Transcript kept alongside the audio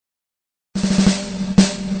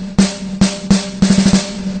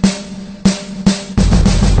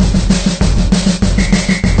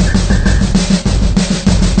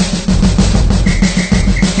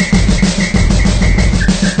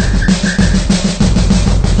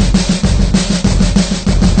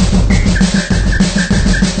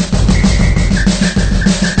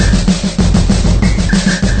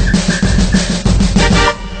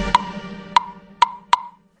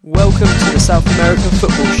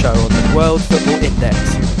show on the World Football Index.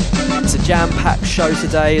 It's a jam-packed show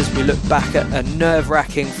today as we look back at a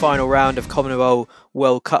nerve-wracking final round of Commonwealth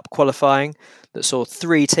World Cup qualifying that saw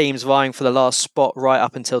 3 teams vying for the last spot right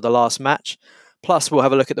up until the last match. Plus, we'll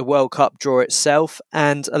have a look at the World Cup draw itself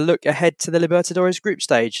and a look ahead to the Libertadores group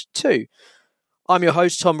stage too. I'm your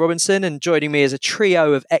host, Tom Robinson, and joining me is a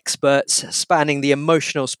trio of experts spanning the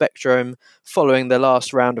emotional spectrum following the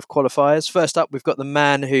last round of qualifiers. First up, we've got the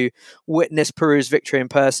man who witnessed Peru's victory in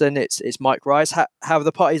person. It's Mike Rice. Have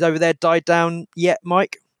the parties over there died down yet,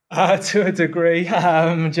 Mike? To a degree,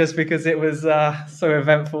 just because it was so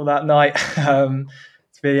eventful that night.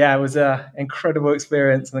 It was an incredible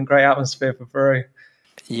experience and a great atmosphere for Peru.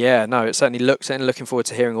 Yeah, no, it certainly looks, and looking forward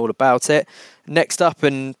to hearing all about it. Next up,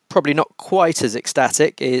 and probably not quite as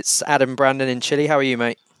ecstatic, it's Adam Brandon in Chile. How are you,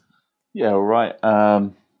 mate? Yeah, all right.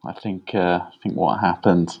 I think what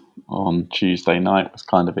happened on Tuesday night was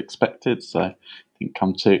kind of expected, so it didn't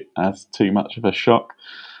come as too much of a shock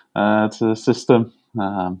to the system.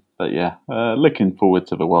 But yeah, looking forward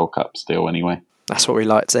to the World Cup still anyway. That's what we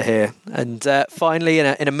like to hear. And finally,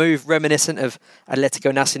 in a move reminiscent of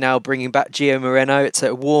Atlético Nacional bringing back Gio Moreno, it's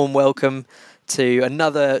a warm welcome to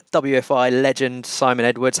another WFI legend, Simon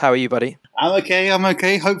Edwards. How are you, buddy? I'm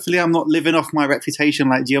okay. Hopefully I'm not living off my reputation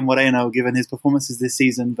like Gio Moreno given his performances this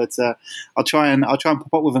season, but I'll try and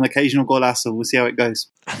pop up with an occasional golazo. We'll see how it goes.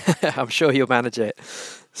 I'm sure you'll manage it.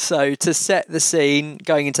 So to set the scene,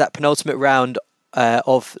 going into that penultimate round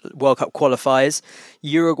of World Cup qualifiers,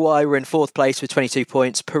 Uruguay were in 4th place with 22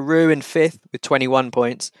 points, Peru in 5th with 21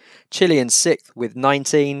 points, Chile in 6th with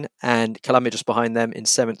 19, and Colombia just behind them in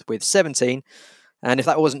 7th with 17. And if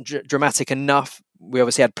that wasn't dramatic enough, we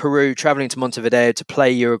obviously had Peru travelling to Montevideo to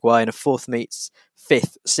play Uruguay in a 4th meets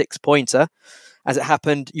 5th 6-pointer. As it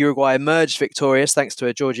happened, Uruguay emerged victorious thanks to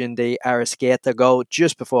a Georgian de Arrascaeta goal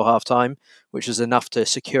just before half-time, which was enough to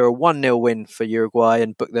secure a 1-0 win for Uruguay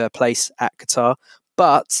and book their place at Qatar,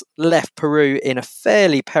 but left Peru in a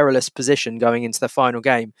fairly perilous position going into the final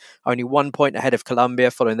game. Only 1 point ahead of Colombia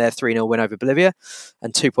following their 3-0 win over Bolivia,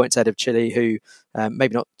 and 2 points ahead of Chile, who,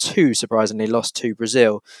 maybe not too surprisingly, lost to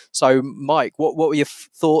Brazil. So, Mike, what were your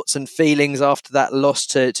thoughts and feelings after that loss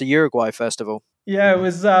to Uruguay, first of all? Yeah, it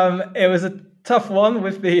was a tough one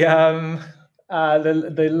with the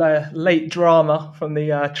late drama from the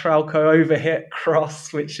Trauco overhit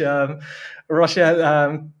cross, which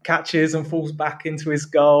Russia catches and falls back into his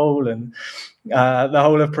goal, and the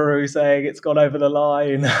whole of Peru saying it's gone over the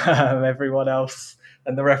line, everyone else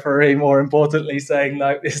and the referee, more importantly, saying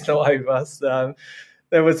no, it's not over. So,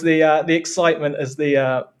 there was the excitement as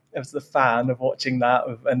the fan of watching that,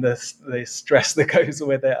 and the stress that goes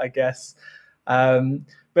with it, I guess.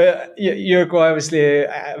 But Uruguay, obviously,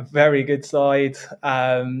 a very good side.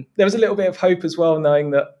 There was a little bit of hope as well,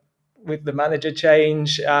 knowing that with the manager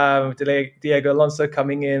change, Diego Alonso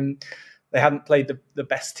coming in, they hadn't played the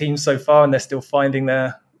best team so far, and they're still finding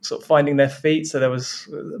their feet. So there was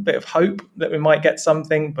a bit of hope that we might get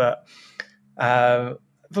something, but I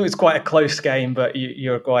thought it was quite a close game. But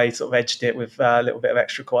Uruguay sort of edged it with a little bit of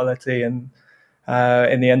extra quality, and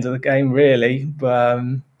in the end of the game, really. But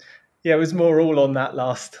yeah, it was more all on that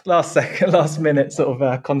last minute sort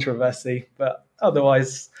of controversy. But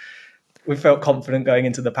otherwise, we felt confident going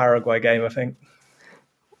into the Paraguay game, I think.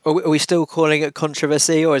 Are we still calling it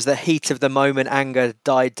controversy, or is the heat of the moment anger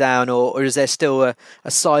died down, or is there still a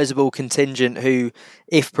sizable contingent who,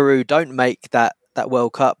 if Peru don't make that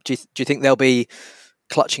World Cup, do you think they'll be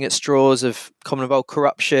clutching at straws of Commonwealth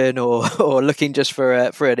corruption, or looking just for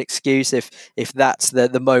an excuse if that's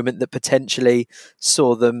the moment that potentially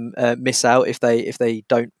saw them miss out if they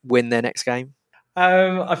don't win their next game?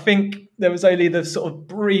 I think there was only the sort of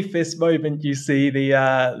briefest moment you see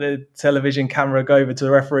the television camera go over to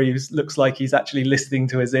the referee, who looks like he's actually listening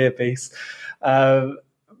to his earpiece. So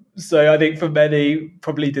I think for many,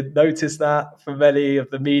 probably didn't notice that. For many of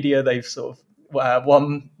the media, they've sort of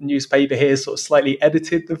one newspaper here sort of slightly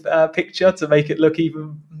edited the picture to make it look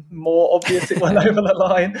even more obvious it went over the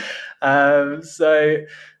line. So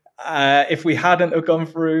if we hadn't have gone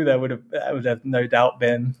through, there would have no doubt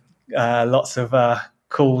been lots of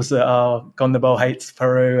calls that CONMEBOL hates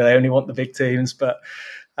Peru. They only want the big teams, but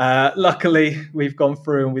luckily we've gone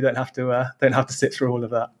through and we don't have to sit through all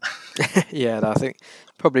of that. Yeah, I think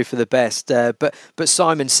probably for the best. But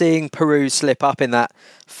Simon, seeing Peru slip up in that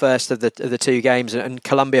first of the 2 games and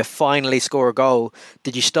Colombia finally score a goal,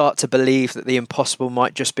 did you start to believe that the impossible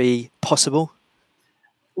might just be possible?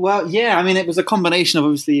 Well, yeah, I mean, it was a combination of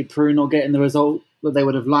obviously Peru not getting the result that they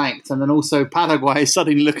would have liked, and then also Paraguay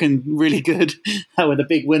suddenly looking really good with a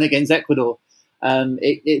big win against Ecuador.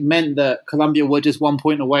 It meant that Colombia were just 1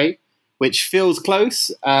 point away which feels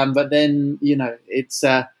close. But then, it's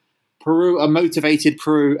Peru, a motivated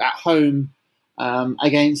Peru at home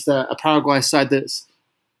against a Paraguay side that's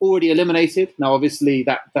already eliminated. Now, obviously,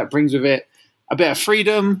 that brings with it a bit of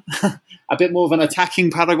freedom, a bit more of an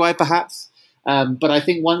attacking Paraguay, perhaps. But I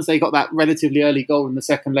think once they got that relatively early goal in the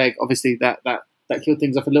second leg, obviously that killed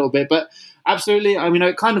things off a little bit. But absolutely, I mean,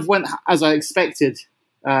 it kind of went as I expected,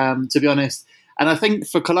 to be honest. And I think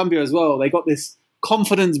for Colombia as well, they got this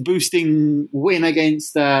confidence-boosting win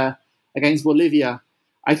against Bolivia.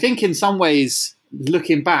 I think in some ways,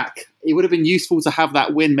 looking back, it would have been useful to have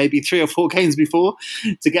that win maybe 3 or 4 games before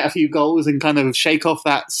to get a few goals and kind of shake off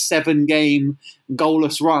that 7-game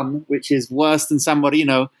goalless run, which is worse than San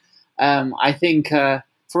Marino. I think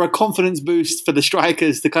for a confidence boost for the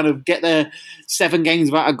strikers to kind of get their 7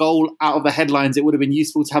 games without a goal out of the headlines, it would have been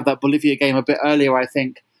useful to have that Bolivia game a bit earlier, I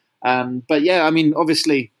think. But yeah, I mean,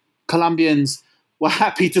 obviously, Colombians were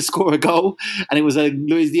happy to score a goal, and it was a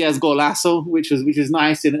Luis Diaz golazo, which was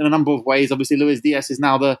nice in a number of ways. Obviously, Luis Diaz is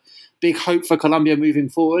now the big hope for Colombia moving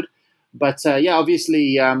forward. But yeah,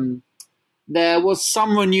 obviously, there was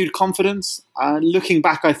some renewed confidence. Looking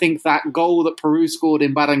back, I think that goal that Peru scored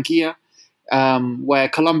in Barranquilla, where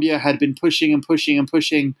Colombia had been pushing and pushing and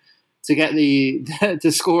pushing to get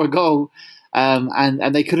to score a goal,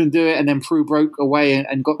 and they couldn't do it, and then Peru broke away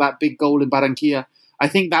and got that big goal in Barranquilla. I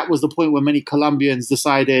think that was the point where many Colombians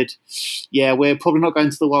decided, yeah, we're probably not going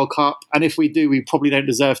to the World Cup, and if we do, we probably don't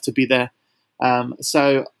deserve to be there.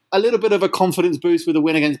 So a little bit of a confidence boost with a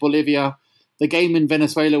win against Bolivia. The game in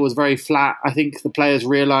Venezuela was very flat. I think the players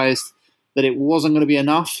realised that it wasn't going to be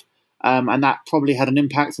enough, and that probably had an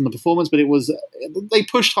impact on the performance. But they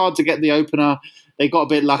pushed hard to get the opener. They got a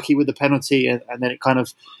bit lucky with the penalty, and then it kind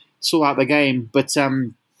of saw out the game. But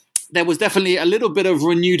there was definitely a little bit of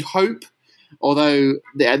renewed hope. Although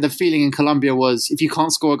the feeling in Colombia was, if you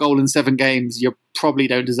can't score a goal in 7 games, you probably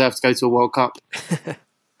don't deserve to go to a World Cup.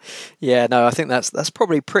 Yeah, no, I think that's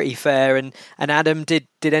probably pretty fair. And Adam, did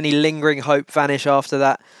any lingering hope vanish after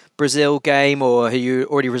that Brazil game, or have you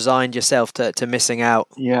already resigned yourself to missing out?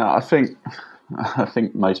 Yeah, I think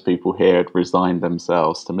most people here had resigned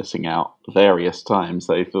themselves to missing out various times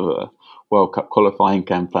over the World Cup qualifying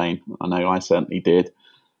campaign. I know I certainly did.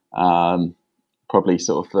 Probably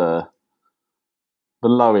sort of the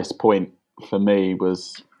lowest point for me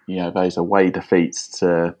was, those away defeats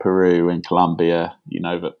to Peru and Colombia.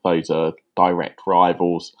 That those are direct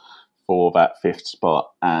rivals for that 5th spot,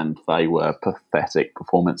 and they were pathetic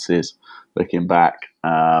performances looking back.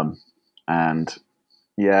 And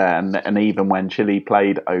even when Chile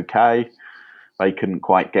played okay, they couldn't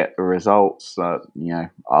quite get the results.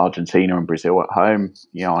 Argentina and Brazil at home,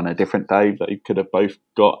 on a different day, they could have both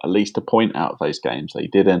got at least a point out of those games. They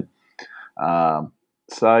didn't.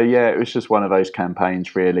 So, yeah, it was just one of those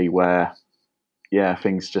campaigns, really, where,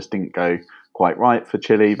 things just didn't go quite right for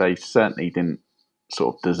Chile. They certainly didn't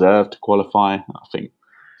sort of deserve to qualify. I think it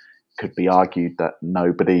could be argued that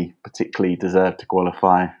nobody particularly deserved to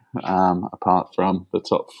qualify, apart from the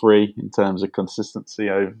top 3 in terms of consistency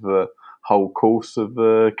over the whole course of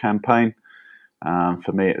the campaign.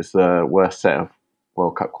 For me, it was the worst set of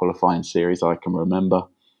World Cup qualifying series I can remember.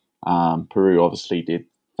 Peru obviously did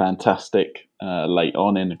fantastic late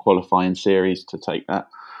on in the qualifying series to take that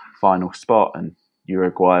final spot, and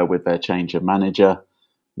Uruguay, with their change of manager,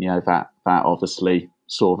 that obviously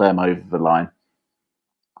saw them over the line.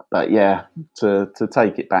 But yeah, to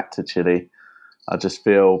take it back to Chile, I just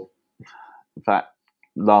feel that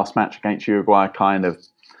last match against Uruguay kind of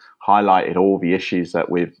highlighted all the issues that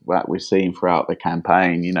we've seen throughout the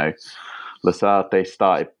campaign. Lasarte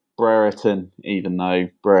started Brereton, even though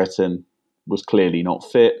Brereton was clearly not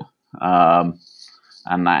fit, and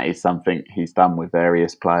that is something he's done with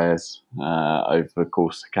various players over the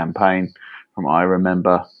course of the campaign. From what I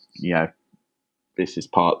remember, this is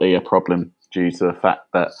partly a problem due to the fact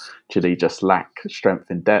that Chile just lack strength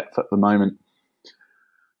in depth at the moment.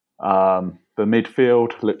 The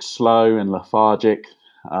midfield looks slow and lethargic.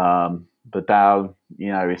 Vidal,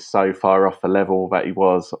 is so far off the level that he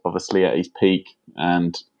was obviously at his peak,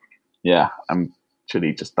 and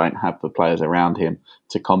Chile just don't have the players around him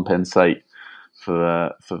to compensate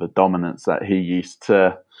for the dominance that he used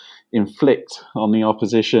to inflict on the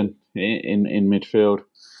opposition in midfield.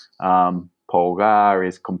 Polgar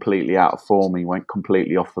is completely out of form. He went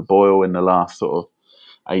completely off the boil in the last sort of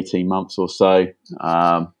 18 months or so,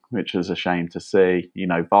 which was a shame to see.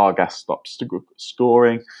 Vargas stopped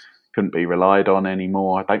scoring, couldn't be relied on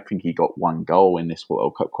anymore. I don't think he got 1 goal in this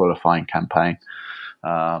World Cup qualifying campaign.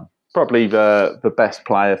 Probably the best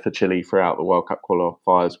player for Chile throughout the World Cup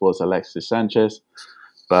qualifiers was Alexis Sanchez.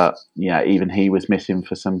 But, even he was missing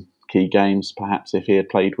for some key games. Perhaps if he had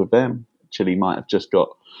played with them, Chile might have just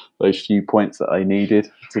got those few points that they needed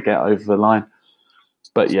to get over the line.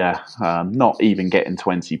 But yeah, not even getting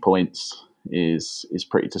 20 points is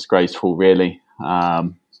pretty disgraceful, really.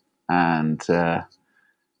 And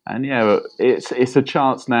yeah, it's a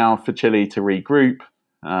chance now for Chile to regroup.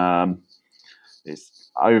 It's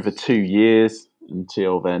over 2 years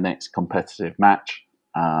until their next competitive match,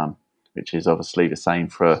 which is obviously the same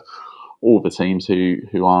for all the teams who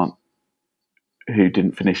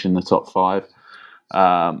didn't finish in the top 5.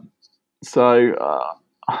 So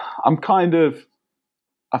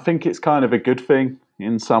I think it's kind of a good thing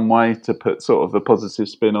in some way to put sort of a positive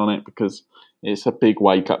spin on it, because it's a big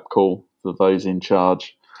wake-up call for those in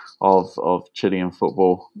charge of Chilean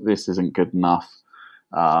football. This isn't good enough.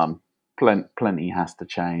 Plenty has to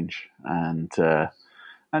change, and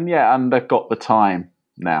they've got the time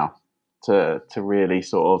now to really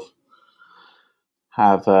sort of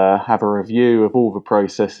have a review of all the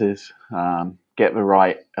processes, get the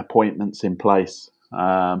right appointments in place,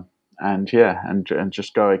 and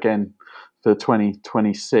just go again for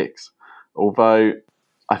 2026. Although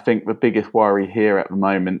I think the biggest worry here at the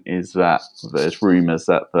moment is that there's rumours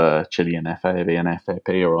that the Chilean FAB and FAP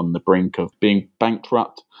are on the brink of being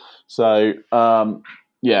bankrupt. So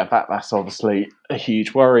that's obviously a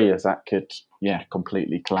huge worry, as that could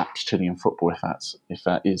completely collapse Chilean football if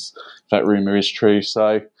that rumour is true.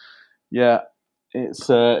 So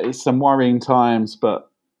it's some worrying times, but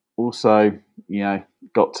also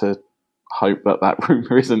got to hope that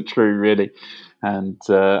rumour isn't true, really. And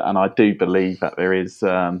I do believe that there is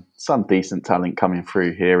some decent talent coming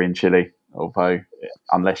through here in Chile, although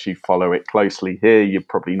unless you follow it closely here, you're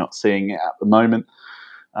probably not seeing it at the moment,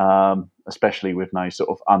 especially with no sort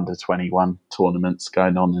of under-21 tournaments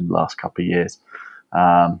going on in the last couple of years.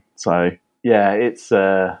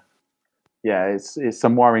 It's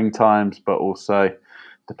some worrying times, but also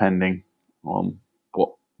depending on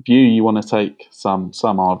what view you want to take, some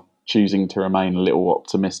are choosing to remain a little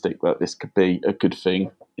optimistic that this could be a good thing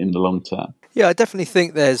in the long term. Yeah, I definitely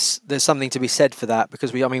think there's something to be said for that,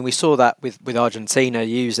 because we saw that with Argentina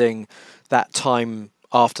using that time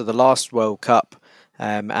after the last World Cup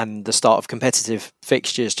and the start of competitive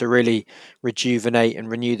fixtures to really rejuvenate and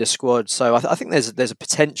renew the squad. So I think there's a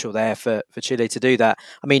potential there for Chile to do that.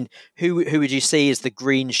 I mean, who would you see as the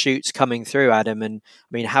green shoots coming through, Adam? And I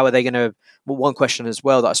mean, how are they going to? Well, one question as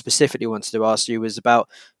well that I specifically wanted to ask you was about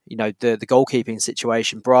the goalkeeping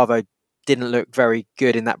situation. Bravo didn't look very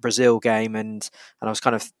good in that Brazil game, and I was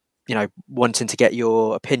kind of wanting to get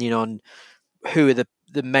your opinion on who are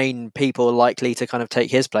the main people likely to kind of take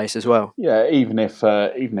his place as well. Yeah, even if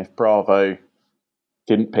Bravo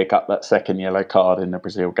didn't pick up that second yellow card in the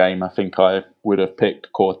Brazil game, I think I would have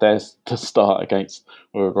picked Cortés to start against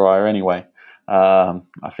Uruguay anyway. I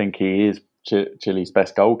think he is Chile's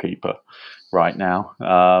best goalkeeper right now,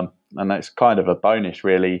 and that's kind of a bonus,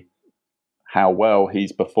 really, how well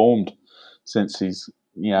he's performed since he's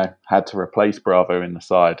had to replace Bravo in the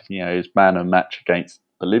side. His man of match against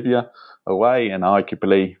Bolivia away, and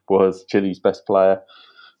arguably was Chile's best player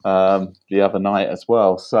the other night as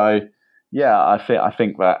well. So I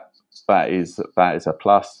think that is a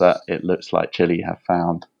plus, that it looks like Chile have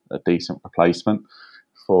found a decent replacement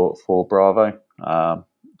for Bravo.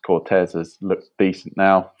 Cortés has looked decent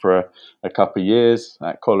now for a couple of years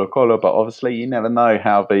at Colo-Colo, but obviously you never know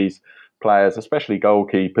how these players, especially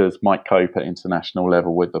goalkeepers, might cope at international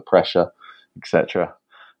level with the pressure, etc.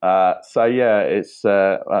 So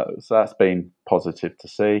that's been positive to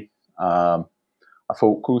see. I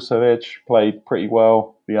thought Kusevic played pretty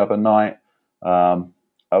well the other night.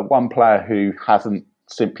 One player who hasn't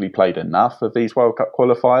simply played enough of these World Cup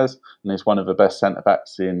qualifiers, and is one of the best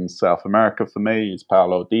centre-backs in South America for me, is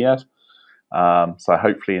Paulo Diaz. So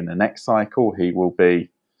hopefully in the next cycle he will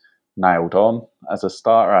be nailed on as a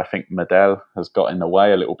starter. I think Medel has got in the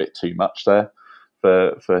way a little bit too much there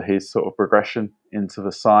for his sort of progression into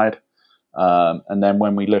the side. And then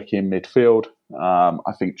when we look in midfield,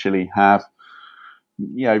 I think Chile have,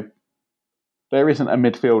 there isn't a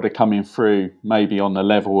midfielder coming through maybe on the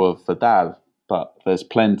level of Vidal, but there's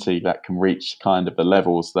plenty that can reach kind of the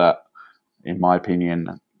levels that, in my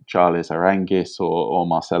opinion, Charles Aranguis or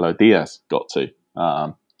Marcelo Diaz got to.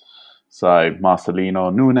 So Marcelino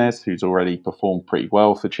Núñez, who's already performed pretty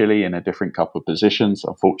well for Chile in a different couple of positions.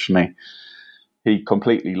 Unfortunately, he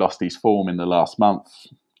completely lost his form in the last month.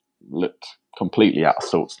 Looked completely out of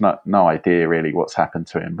sorts. No idea really what's happened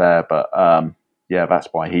to him there. But that's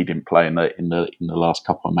why he didn't play in the last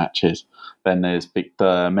couple of matches. Then there's Victor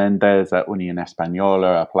Méndez at Unión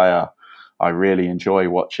Española, a player I really enjoy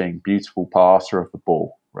watching. Beautiful passer of the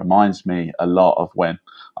ball. Reminds me a lot of when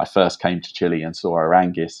I first came to Chile and saw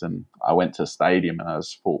Aranguis, and I went to the stadium and I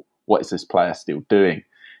was thought, what is this player still doing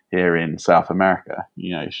here in South America?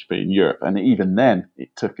 You know, he should be in Europe. And even then,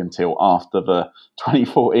 it took until after the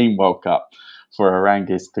 2014 World Cup for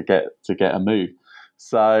Aranguis to get a move.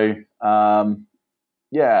 So, and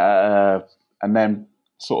then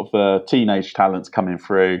sort of the teenage talents coming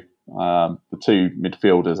through, the two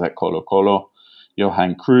midfielders at Colo-Colo,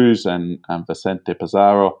 Johan Cruz and Vicente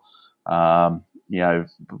Pizarro.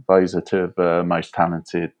 Those are two of the most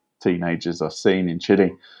talented teenagers I've seen in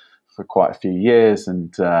Chile for quite a few years.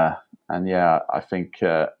 And I think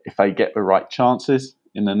if they get the right chances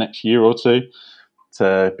in the next year or two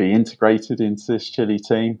to be integrated into this Chile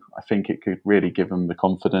team, I think it could really give them the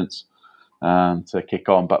confidence to kick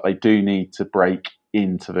on. But they do need to break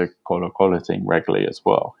into the Colo-Colo team regularly as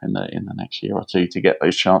well in the next year or two to get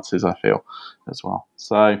those chances, I feel, as well.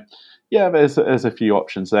 So, yeah, there's a few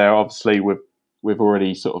options there. Obviously, we've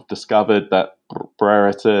already sort of discovered that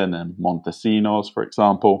Brereton and Montesinos, for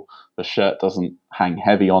example, the shirt doesn't hang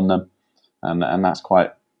heavy on them, and that's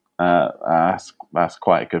quite that's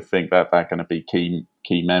quite a good thing. That they're going to be key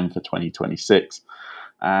men for 2026,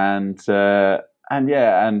 and the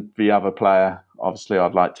other player, obviously,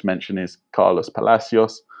 I'd like to mention is Carlos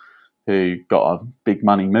Palacios, who got a big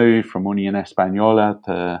money move from Unión Española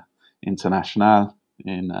to Internacional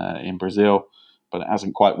in Brazil, but it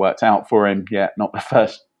hasn't quite worked out for him yet. Not the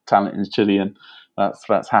first talented Chilean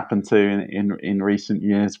that's happened to in recent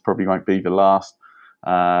years. Probably won't be the last.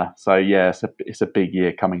 It's a big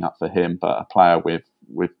year coming up for him, but a player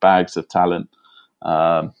with bags of talent.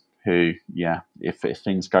 Who, if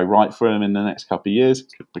things go right for him in the next couple of years,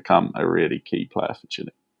 could become a really key player for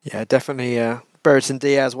Chile. Yeah, definitely. Brereton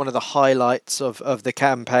Diaz, one of the highlights of the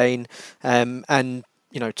campaign. And,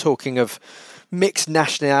 talking of mixed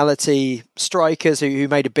nationality strikers who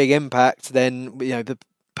made a big impact, then, the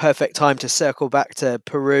perfect time to circle back to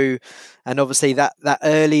Peru. And obviously that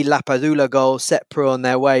early Lapadula goal set Peru on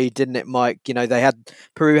their way, didn't it, Mike?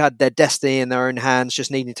 Peru had their destiny in their own hands,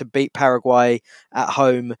 just needing to beat Paraguay at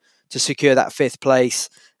home to secure that fifth place.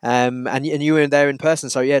 And you were there in person.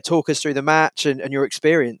 So, talk us through the match and your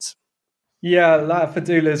experience. Yeah,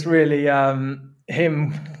 Lapadula's really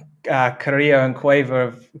him, Carrillo and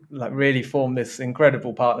Cueva have really formed this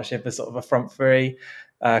incredible partnership as sort of a front three.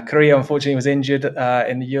 Carrillo unfortunately was injured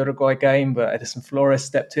in the Uruguay game, but Edison Flores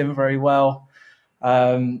stepped in very well.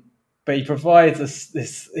 But he provides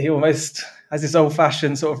this. He almost has this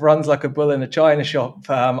old-fashioned sort of runs like a bull in a china shop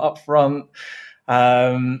up front.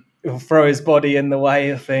 He'll throw his body in the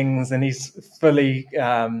way of things, and he's fully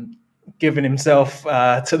given himself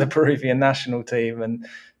to the Peruvian national team. And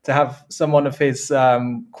to have someone of his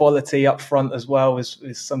quality up front as well is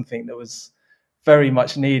something that was very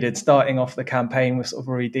much needed, starting off the campaign with sort of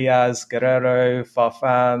Ruidíaz, Guerrero,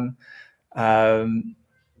 Farfán,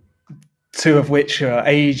 two of which are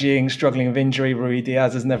aging, struggling with injury.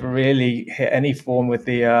 Ruidíaz has never really hit any form with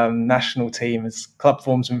the national team. His club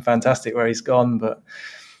form's been fantastic where he's gone, but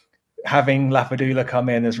having Lapadula come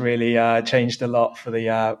in has really changed a lot for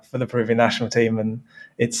the Peruvian national team, and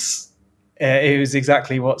it was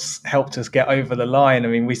exactly what's helped us get over the line. I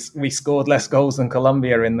mean, we scored less goals than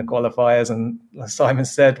Colombia in the qualifiers, and as Simon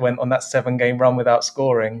said, went on that 7-game run without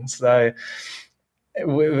scoring. So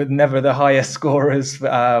we were never the highest scorers.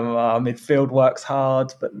 Our midfield works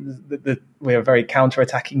hard, but we're a very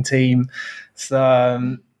counter-attacking team.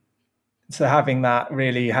 So having that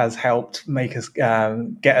really has helped make us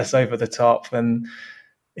get us over the top. And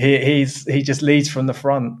he just leads from the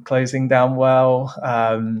front, closing down well.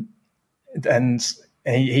 And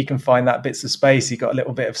he can find that bits of space. He got a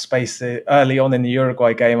little bit of space early on in the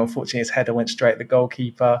Uruguay game. Unfortunately, his header went straight at the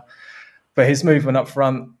goalkeeper. But his movement up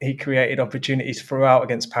front, he created opportunities throughout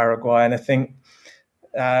against Paraguay. And I think,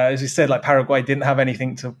 as we said, Paraguay didn't have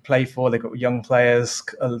anything to play for. They got young players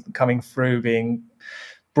coming through, being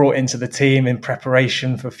brought into the team in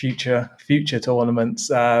preparation for future tournaments.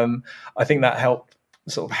 I think that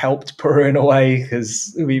helped Peru in a way,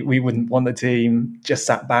 because we wouldn't want the team just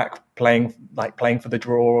sat back playing for the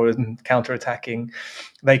draw and counter-attacking.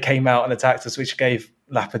 They came out and attacked us, which gave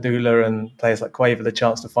Lapadula and players like Cueva the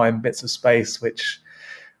chance to find bits of space, which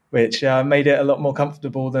made it a lot more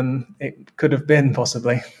comfortable than it could have been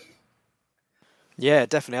possibly. Yeah,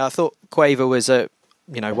 definitely. I thought Cueva was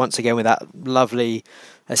once again with that lovely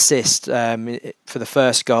assist for the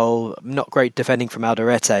first goal. Not great defending from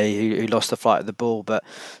Alderete, who lost the flight of the ball, but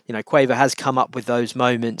Cueva has come up with those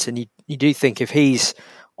moments, and you do think if he's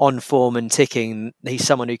on form and ticking, he's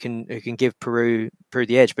someone who can give Peru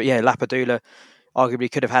the edge. But Lapadula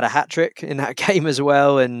arguably could have had a hat-trick in that game as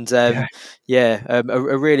well, and a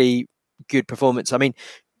really good performance. I mean,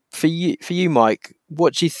 for you, Mike,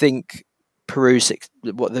 what do you think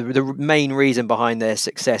what the main reason behind their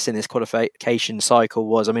success in this qualification cycle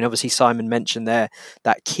was? I mean, obviously Simon mentioned there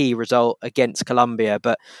that key result against Colombia,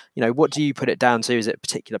 but what do you put it down to? Is it a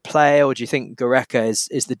particular player, or do you think Gareca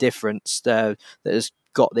is the difference that has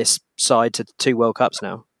got this side to 2 World Cups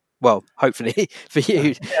now? Well, hopefully for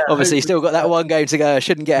you. Yeah, obviously still got that one game to go. I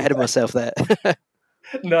shouldn't get ahead of myself there.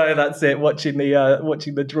 No, that's it. Watching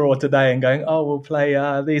the draw today and going, oh, we'll play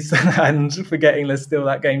these, and forgetting there's still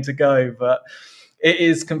that game to go. But it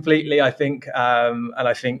is completely, I think, and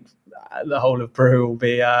I think the whole of Peru will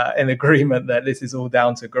be in agreement that this is all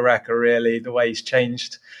down to Gareca, really, the way he's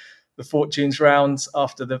changed the Fortunes rounds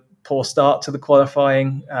after the poor start to the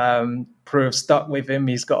qualifying. Peru have stuck with him.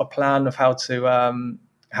 He's got a plan of how he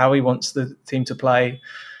wants the team to play.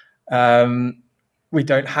 We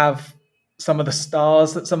don't have some of the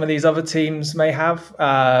stars that some of these other teams may have,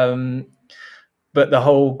 but the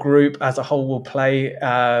whole group as a whole will play.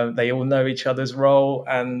 They all know each other's role,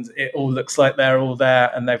 and it all looks like they're all there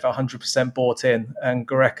and they've 100% bought in. And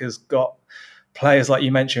Gareca's got players like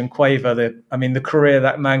you mentioned, Cueva. The career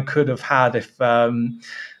that man could have had if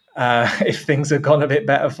things had gone a bit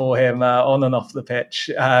better for him on and off the pitch.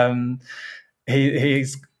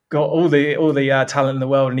 He's got all the talent in the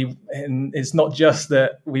world, and it's not just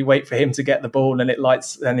that we wait for him to get the ball and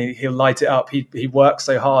he'll light it up. He works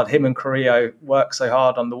so hard. Him and Carrillo work so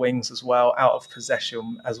hard on the wings as well, out of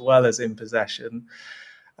possession as well as in possession.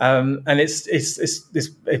 And it's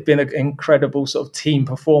been an incredible sort of team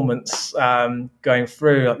performance going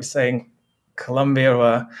through. Like you're saying,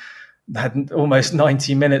 Colombia had almost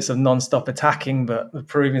 90 minutes of non-stop attacking, but the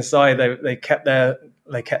Peruvian side they kept their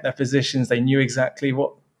positions. They knew exactly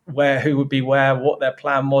who would be where, what their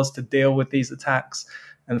plan was to deal with these attacks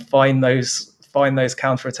and find those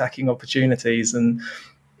counter-attacking opportunities. And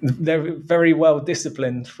they're very well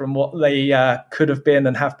disciplined from what they could have been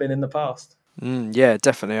and have been in the past. Yeah,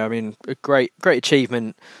 definitely. I mean, a great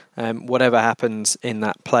achievement, whatever happens in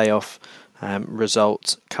that playoff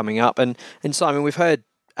result coming up. And Simon, we've heard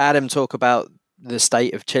Adam talk about the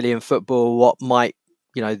state of Chilean football, what might,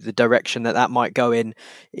 the direction that might go in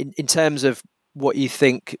terms of what you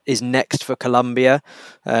think is next for Colombia.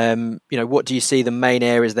 What do you see the main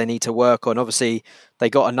areas they need to work on? Obviously, they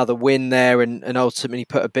got another win there and ultimately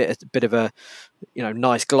put a bit of a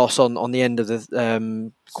nice gloss on the end of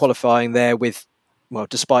the qualifying there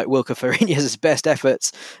despite Wilker Fariñas' best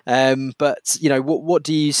efforts. But what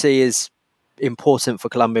do you see as important for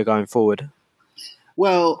Colombia going forward?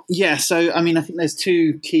 Well, yeah. So, I think there's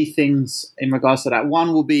 2 key things in regards to that.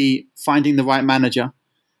 One will be finding the right manager.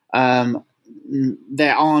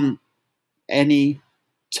 There aren't any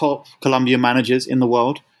top Colombian managers in the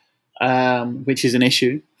world, which is an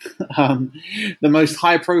issue. The most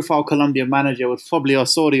high-profile Colombian manager was probably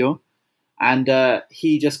Osorio, and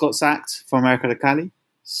he just got sacked from América de Cali.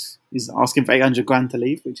 He's asking for $800,000 to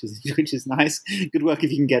leave, which is nice. Good work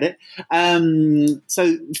if you can get it.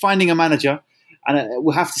 So finding a manager, and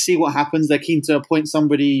we'll have to see what happens. They're keen to appoint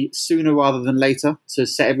somebody sooner rather than later to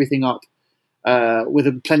set everything up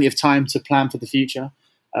with plenty of time to plan for the future.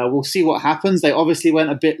 We'll see what happens. They obviously went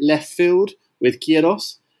a bit left field with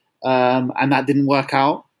Queiroz, and that didn't work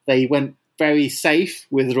out. They went very safe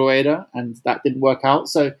with Rueda, and that didn't work out.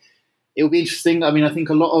 So it'll be interesting. I think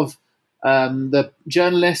a lot of the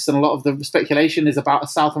journalists and a lot of the speculation is about a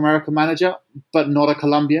South American manager, but not a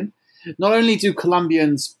Colombian. Not only do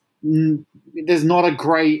Colombians, there's not a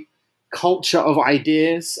great culture of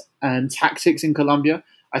ideas and tactics in Colombia.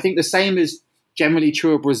 I think the same is generally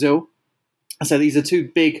true of Brazil. So these are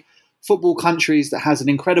 2 big football countries that has an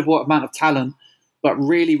incredible amount of talent, but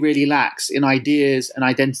really, really lacks in ideas and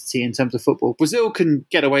identity in terms of football. Brazil can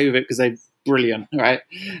get away with it because they're brilliant, right?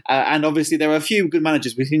 And obviously there are a few good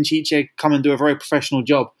managers. We've seen Chiche come and do a very professional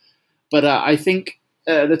job. But I think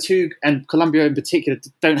the 2, and Colombia in particular,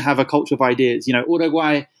 don't have a culture of ideas.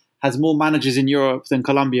 Uruguay has more managers in Europe than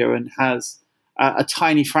Colombia and has a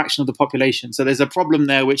tiny fraction of the population. So there's a problem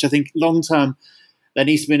there, which I think long-term there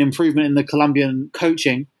needs to be an improvement in the Colombian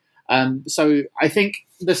coaching. So I think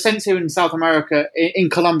the sense here in South America, in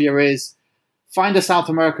Colombia, is find a South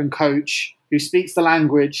American coach who speaks the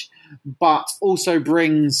language, but also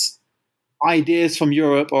brings ideas from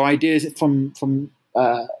Europe or ideas from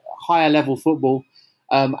higher level football.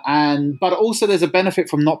 But also there's a benefit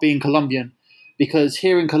from not being Colombian, because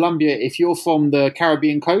here in Colombia, if you're from the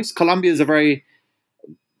Caribbean coast, Colombia is a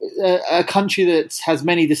country that has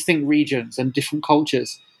many distinct regions and different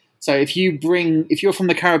cultures. So if you're from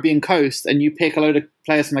the Caribbean coast and you pick a load of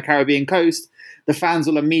players from the Caribbean coast, the fans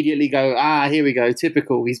will immediately go, here we go,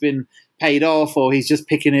 typical. He's been paid off, or he's just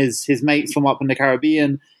picking his mates from up in the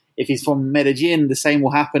Caribbean. If he's from Medellin, the same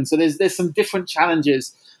will happen. So there's some different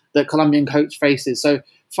challenges that Colombian coach faces. So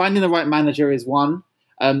finding the right manager is one.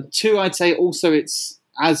 Two, I'd say also it's,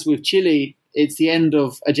 as with Chile, it's the end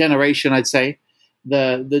of a generation, I'd say.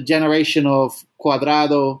 The generation of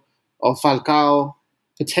Cuadrado, of Falcao,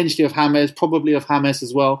 potentially of James, probably of James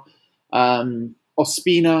as well,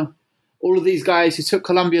 Ospina, all of these guys who took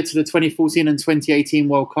Colombia to the 2014 and 2018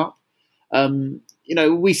 World Cup.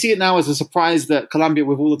 We see it now as a surprise that Colombia,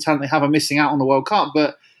 with all the talent they have, are missing out on the World Cup.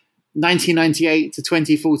 But 1998 to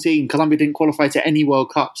 2014, Colombia didn't qualify to any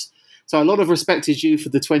World Cups. So a lot of respect is due for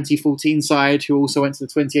the 2014 side, who also went to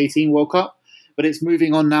the 2018 World Cup. But it's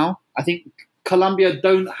moving on now. I think Colombia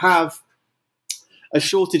don't have a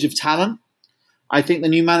shortage of talent. I think the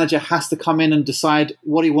new manager has to come in and decide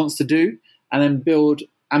what he wants to do, and then build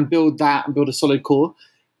a solid core.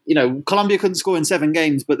 Colombia couldn't score in 7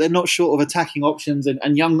 games, but they're not short of attacking options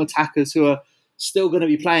and young attackers who are still going to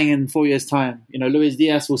be playing in 4 years' time. Luis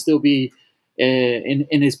Diaz will still be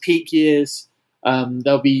in his peak years.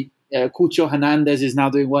 There'll be Cucho Hernandez is now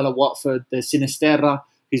doing well at Watford. There's Sinisterra,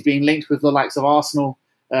 who's being linked with the likes of Arsenal.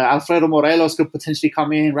 Alfredo Morelos could potentially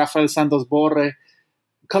come in. Rafael Santos Borre.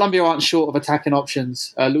 Colombia aren't short of attacking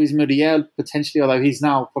options. Luis Muriel, potentially, although he's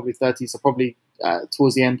now probably 30, so probably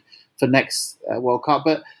towards the end for next World Cup.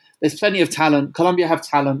 But there's plenty of talent. Colombia have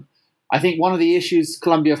talent. I think one of the issues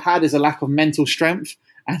Colombia have had is a lack of mental strength.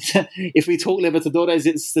 And if we talk Libertadores,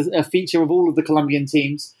 it's a feature of all of the Colombian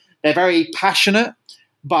teams. They're very passionate,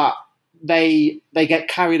 but they get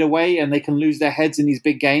carried away and they can lose their heads in these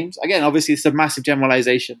big games. Again, obviously, it's a massive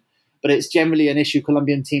generalization, but it's generally an issue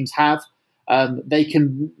Colombian teams have. They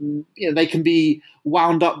can be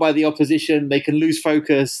wound up by the opposition. They can lose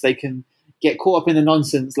focus. They can get caught up in the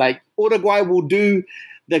nonsense. Like Uruguay will do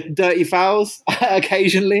the dirty fouls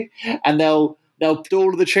occasionally, and they'll do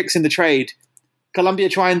all of the tricks in the trade. Colombia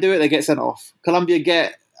try and do it, they get sent off. Colombia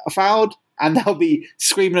get fouled, and they'll be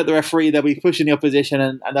screaming at the referee. They'll be pushing the opposition,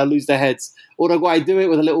 and they'll lose their heads. Uruguay do it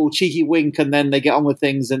with a little cheeky wink, and then they get on with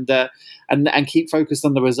things and keep focused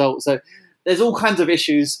on the result. So there's all kinds of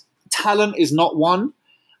issues. Talent is not one,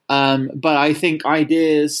 but I think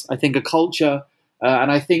ideas, I think a culture,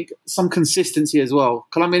 and I think some consistency as well.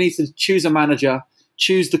 Colombia needs to choose a manager,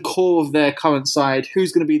 choose the core of their current side,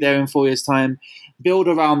 who's going to be there in 4 years' time, build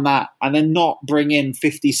around that, and then not bring in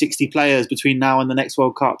 50, 60 players between now and the next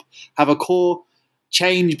World Cup. Have a core,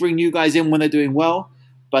 change, bring new guys in when they're doing well,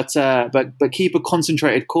 but keep a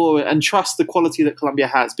concentrated core and trust the quality that Colombia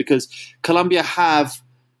has, because Colombia have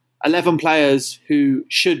 11 players who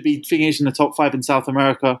should be finishing in the top 5 in South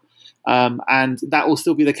America, and that will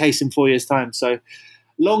still be the case in 4 years' time. So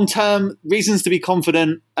long-term reasons to be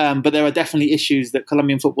confident, but there are definitely issues that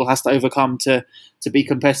Colombian football has to overcome to be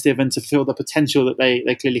competitive and to feel the potential that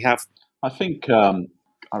they clearly have. I think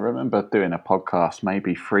I remember doing a podcast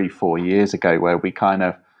maybe 3-4 years ago where we kind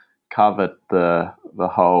of covered the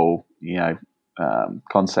whole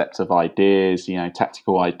concept of ideas,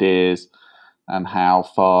 tactical ideas, and how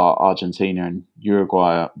far Argentina and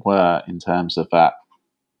Uruguay were in terms of that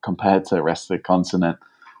compared to the rest of the continent.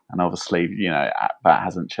 And obviously, that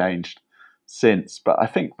hasn't changed since. But I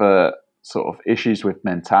think the sort of issues with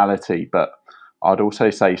mentality, but I'd also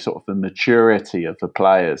say sort of the maturity of the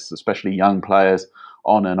players, especially young players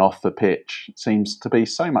on and off the pitch, seems to be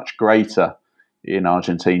so much greater in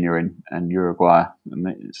Argentina and Uruguay. And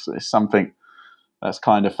it's something that's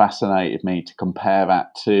kind of fascinated me to compare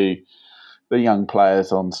that to the young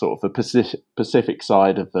players on sort of the Pacific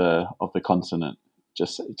side of the continent.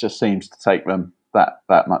 It just seems to take them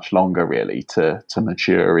that much longer, really, to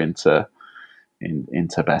mature into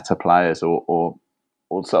better players, or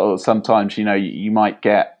sometimes you might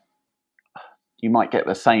get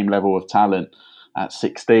the same level of talent at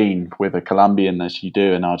 16 with a Colombian as you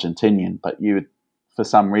do an Argentinian, but for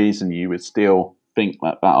some reason you would still think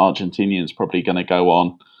that Argentinian's probably going to go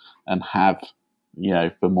on and have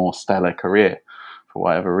the more stellar career for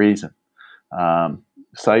whatever reason.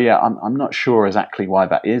 So yeah, I'm not sure exactly why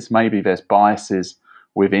that is. Maybe there's biases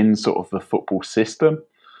within sort of the football system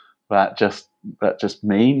that just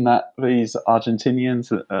mean that these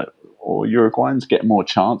Argentinians or Uruguayans get more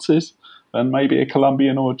chances than maybe a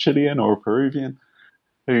Colombian or a Chilean or a Peruvian.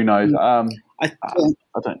 Who knows? I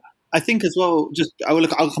don't know. I think as well,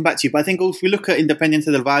 I'll come back to you, but I think if we look at Independiente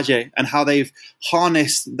del Valle and how they've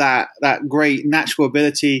harnessed that great natural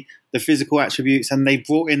ability, the physical attributes, and they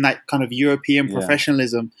brought in that kind of European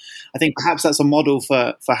professionalism, I think perhaps that's a model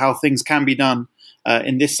for how things can be done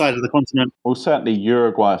in this side of the continent. Well, certainly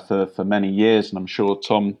Uruguay for many years, and I'm sure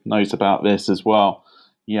Tom knows about this as well,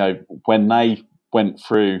 when they went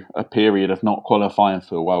through a period of not qualifying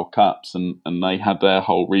for World Cups, and they had their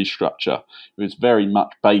whole restructure. It was very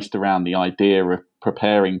much based around the idea of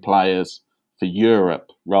preparing players for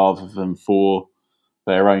Europe rather than for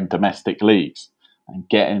their own domestic leagues, and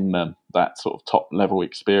getting them that sort of top level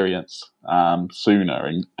experience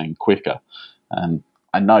sooner and quicker. And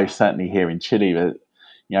I know certainly here in Chile that,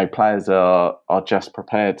 you know, players are just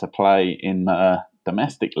prepared to play in the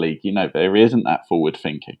domestic league. You know, there isn't that forward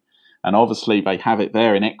thinking. And obviously they have it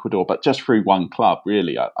there in Ecuador, but just through one club,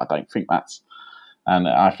 really. I don't think that's... And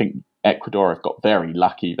I think Ecuador have got very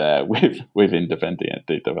lucky there with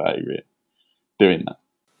Independiente del Valle doing that.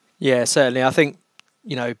 Yeah, certainly. I think,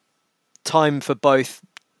 you know, time for both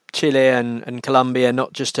Chile and Colombia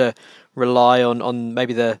not just to rely on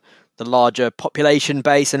maybe the larger population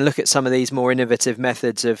base and look at some of these more innovative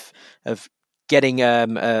methods of getting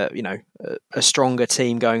a stronger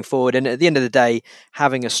team going forward. And at the end of the day,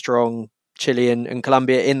 having a strong Chile and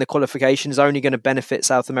Colombia in the qualification is only going to benefit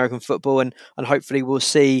South American football, and hopefully we'll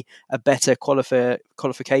see a better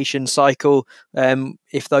qualification cycle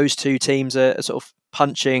if those two teams are sort of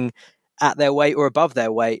punching at their weight or above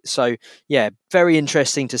their weight. So yeah, very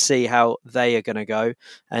interesting to see how they are going to go.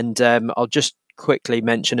 And I'll just quickly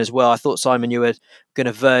mention as well, I thought, Simon, you were going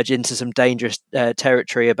to verge into some dangerous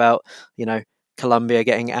territory about, you know, Colombia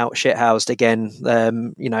getting out shithoused again,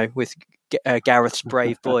 with Gareth's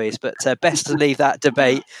brave boys. But best to leave that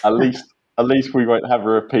debate. At least we won't have a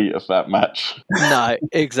repeat of that match. No,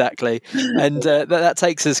 exactly. And that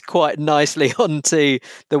takes us quite nicely onto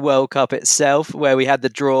the World Cup itself, where we had the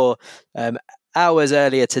draw hours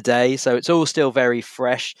earlier today. So it's all still very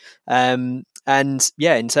fresh. And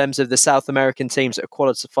yeah, in terms of the South American teams that are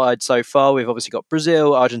qualified so far, we've obviously got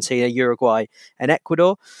Brazil, Argentina, Uruguay, and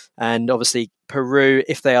Ecuador. And obviously Peru,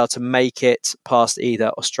 if they are to make it past either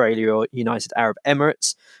Australia or United Arab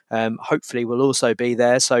Emirates, hopefully will also be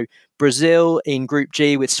there. So Brazil in Group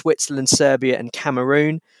G with Switzerland, Serbia, and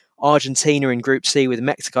Cameroon. Argentina in Group C with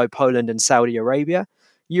Mexico, Poland, and Saudi Arabia.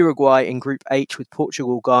 Uruguay in Group H with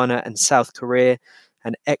Portugal, Ghana, and South Korea.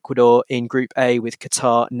 And Ecuador in Group A with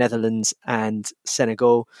Qatar, Netherlands, and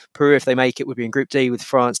Senegal. Peru, if they make it, would be in Group D with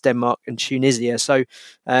France, Denmark, and Tunisia. So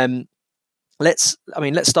let's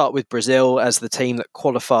start with Brazil as the team that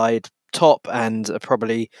qualified top and are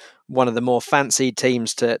probably one of the more fancied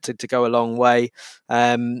teams to go a long way.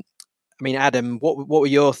 Adam, what were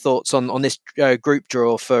your thoughts on this group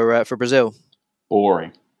draw for Brazil?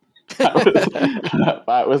 Boring.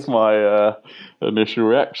 That was my initial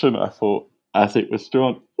reaction. I thought, as it was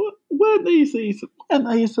drawn, weren't these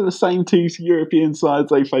the same two European sides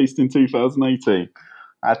they faced in 2018?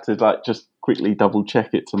 I had to just quickly double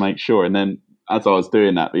check it to make sure. And then as I was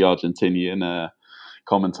doing that, the Argentinian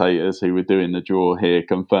commentators who were doing the draw here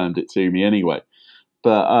confirmed it to me anyway.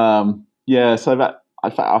 But so that I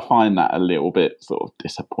find that a little bit sort of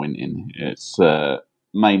disappointing. It's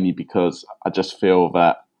mainly because I just feel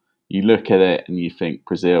that you look at it and you think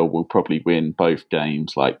Brazil will probably win both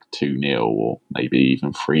games 2-0 or maybe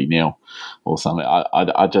even 3-0 or something.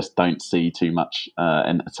 I just don't see too much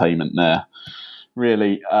entertainment there,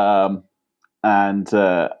 really. And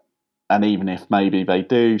even if maybe they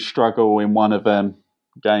do struggle in one of them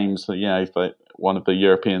games, if one of the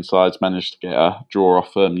European sides managed to get a draw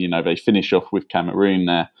off them, they finish off with Cameroon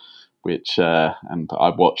there, which and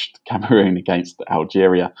I watched Cameroon against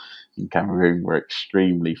Algeria. And Cameroon were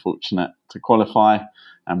extremely fortunate to qualify,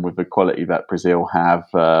 and with the quality that Brazil have,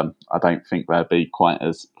 I don't think they'll be quite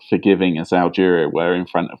as forgiving as Algeria were in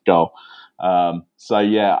front of goal. I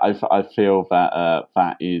feel that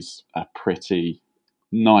that is a pretty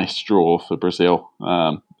nice draw for Brazil.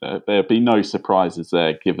 There'll be no surprises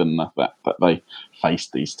there, given the fact that they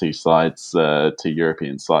faced these two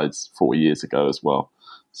European sides 4 years ago as well.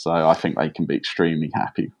 So I think they can be extremely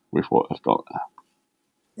happy with what they've got there.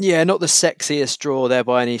 Yeah, not the sexiest draw there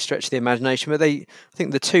by any stretch of the imagination, but I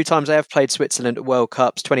think the two times they have played Switzerland at World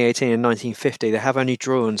Cups, 2018 and 1950, they have only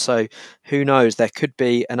drawn. So who knows? There could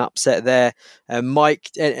be an upset there. Mike,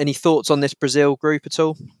 any thoughts on this Brazil group at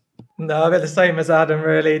all? No, a bit the same as Adam,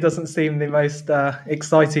 really. It doesn't seem the most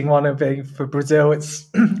exciting one of being for Brazil. It's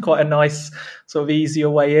quite a nice, sort of easier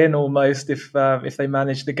way in almost if they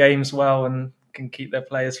manage the games well and can keep their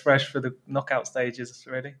players fresh for the knockout stages,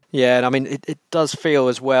 really. Yeah, and it does feel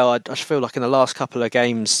as well, I just feel like in the last couple of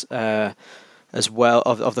games as well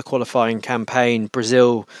of the qualifying campaign,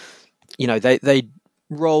 Brazil, they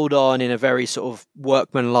rolled on in a very sort of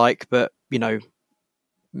workmanlike but,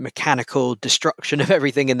 mechanical destruction of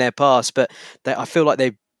everything in their past, but I feel like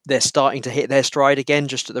they're starting to hit their stride again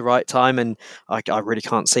just at the right time, and I really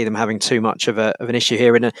can't see them having too much of an issue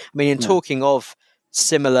here. And talking of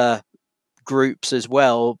similar groups as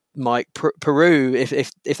well, Mike. Peru,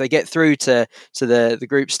 if they get through to the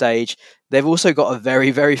group stage, they've also got a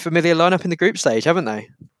very, very familiar lineup in the group stage, haven't they?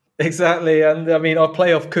 Exactly, and I mean our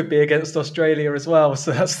playoff could be against Australia as well.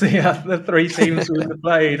 So that's the three teams we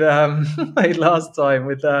played played last time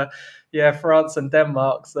with France and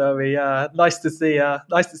Denmark. So nice to see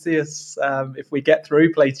us if we get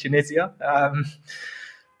through, play Tunisia.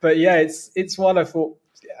 But yeah, it's one I thought.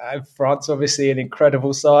 France obviously an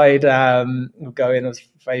incredible side. We'll go in as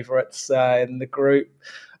favourites in the group.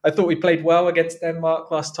 I thought we played well against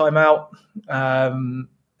Denmark last time out.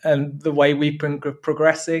 And the way we've been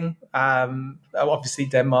progressing, obviously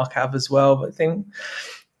Denmark have as well. But I think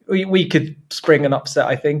we could spring an upset.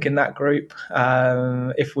 I think in that group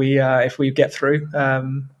if we get through.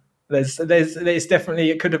 There's definitely,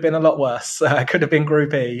 it could have been a lot worse. It could have been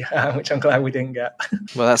Group E, which I'm glad we didn't get.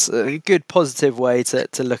 Well, that's a good positive way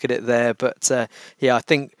to look at it there. But I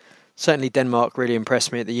think certainly Denmark really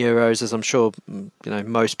impressed me at the Euros, as I'm sure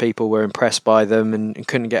most people were impressed by them and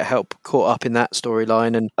couldn't get help caught up in that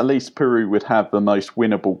storyline. And at least Peru would have the most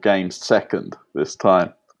winnable games second this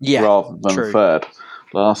time, rather than true. third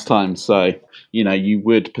last time. So you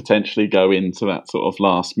would potentially go into that sort of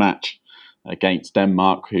last match against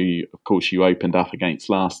Denmark, who of course you opened up against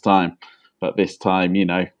last time, but this time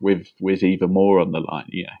with even more on the line,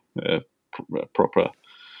 a proper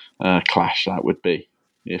clash that would be.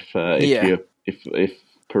 If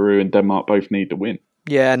Peru and Denmark both need to win.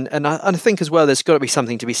 Yeah, and I think as well there's got to be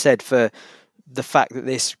something to be said for the fact that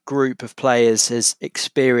this group of players has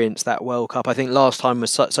experienced that World Cup. I think last time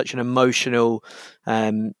was such an emotional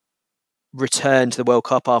return to the World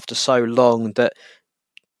Cup after so long that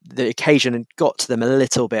the occasion had got to them a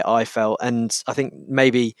little bit, I felt. And I think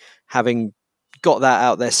maybe having got that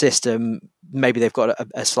out their system, maybe they've got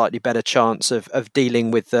a slightly better chance of dealing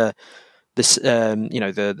with the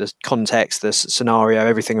context, the scenario,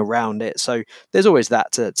 everything around it. So there's always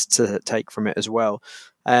that to take from it as well.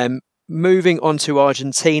 Moving on to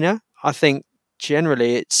Argentina, I think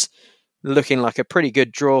generally it's looking like a pretty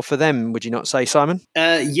good draw for them. Would you not say, Simon?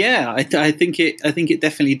 I think it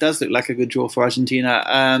definitely does look like a good draw for Argentina.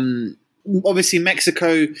 Obviously,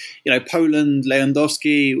 Mexico, Poland,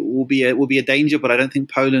 Lewandowski will be a danger, but I don't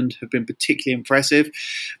think Poland have been particularly impressive.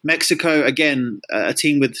 Mexico, again, a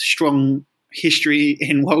team with strong history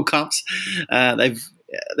in World Cups.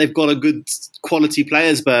 They've got a good quality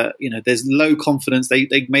players, but there's low confidence.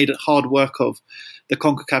 They made it hard work of the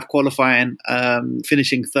CONCACAF qualifying,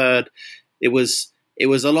 finishing third. It was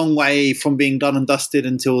a long way from being done and dusted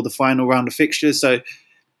until the final round of fixtures. So,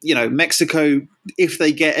 Mexico, if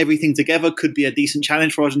they get everything together, could be a decent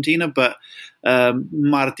challenge for Argentina. But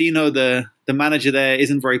Martino, the manager there,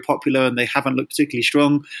 isn't very popular and they haven't looked particularly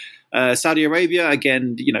strong. Saudi Arabia,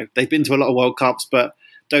 again, they've been to a lot of World Cups, but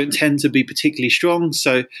don't tend to be particularly strong.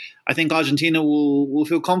 So I think Argentina will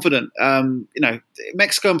feel confident.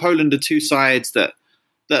 Mexico and Poland are two sides that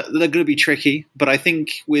they're going to be tricky. But I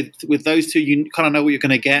think with those two, you kind of know what you're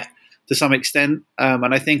going to get to some extent.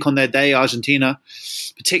 And I think on their day, Argentina,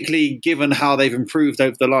 particularly given how they've improved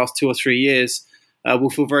over the last 2 or 3 years, will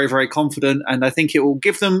feel very, very confident. And I think it will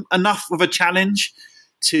give them enough of a challenge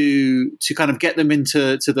to kind of get them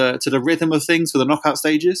into the rhythm of things for the knockout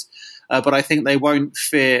stages. But I think they won't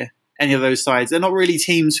fear any of those sides. They're not really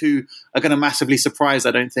teams who are going to massively surprise,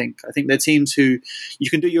 I don't think. I think they're teams who you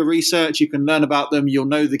can do your research, you can learn about them, you'll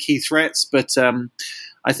know the key threats, but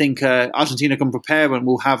I think Argentina can prepare and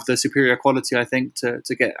will have the superior quality, I think, to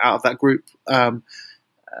get out of that group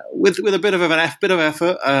with a bit of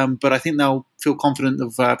effort, but I think they'll feel confident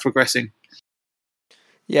of progressing.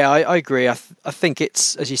 Yeah, I agree. I think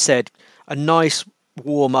it's, as you said, a nice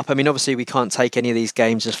warm up. I mean, obviously we can't take any of these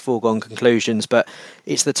games as foregone conclusions, but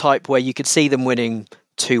it's the type where you could see them winning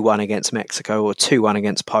 2-1 against Mexico or 2-1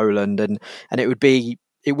 against Poland, and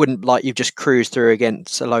it wouldn't like you've just cruised through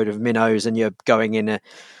against a load of minnows and you're going in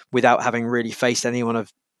without having really faced anyone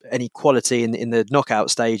of any quality in the knockout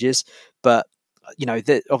stages. But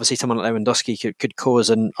obviously someone like Lewandowski could cause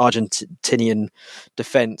an Argentinian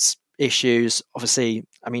defence issues. Obviously,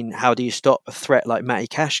 I mean, how do you stop a threat like Matty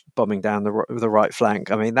Cash bombing down the right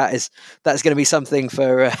flank? I mean, that's going to be something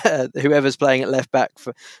for whoever's playing at left back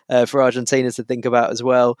for Argentina to think about as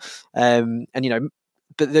well.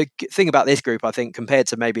 But the thing about this group, I think, compared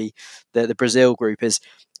to maybe the Brazil group, is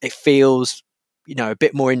it feels a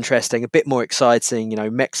bit more interesting, a bit more exciting.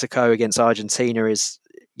 Mexico against Argentina is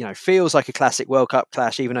feels like a classic World Cup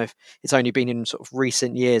clash, even though it's only been in sort of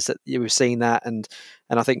recent years that we've seen that. And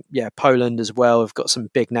I think, Poland as well have got some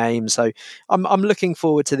big names. So I'm looking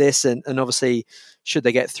forward to this. And obviously, should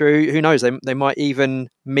they get through, who knows? They might even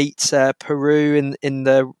meet Peru in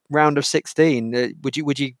the round of 16.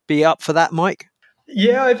 Would you be up for that, Mike?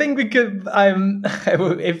 Yeah, I think we could.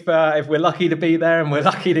 If we're lucky to be there and we're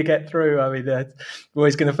lucky to get through, I mean, we're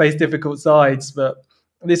always going to face difficult sides. But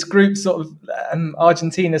this group sort of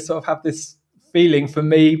Argentina sort of have this feeling, for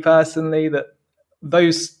me personally, that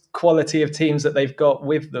those quality of teams that they've got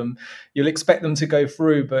with them, you'll expect them to go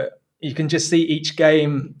through, but you can just see each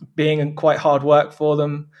game being quite hard work for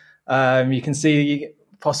them. You can see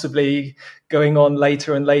possibly going on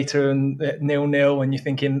later and later and 0-0, and you're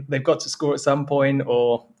thinking they've got to score at some point,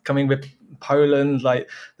 or coming with Poland, like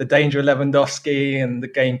the danger of Lewandowski, and the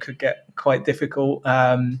game could get quite difficult.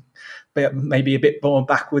 But maybe a bit more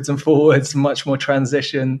backwards and forwards, much more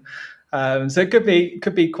transition. So it could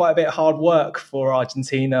be quite a bit of hard work for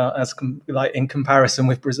Argentina in comparison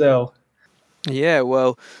with Brazil. Yeah,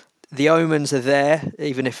 well, the omens are there,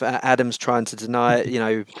 even if Adam's trying to deny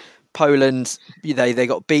it. Poland, they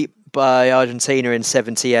got beat by Argentina in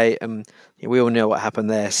 78, and we all know what happened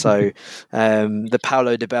there. So the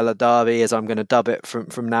Paulo Dybala derby, as I'm going to dub it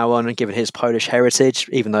from now on, and given his Polish heritage,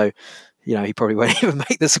 even though he probably won't even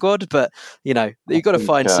make the squad, but you've got to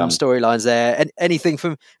find some storylines there. And anything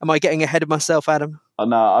from? Am I getting ahead of myself, Adam?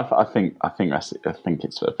 No, I think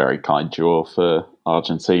it's a very kind draw for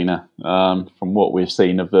Argentina. From what we've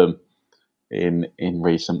seen of them in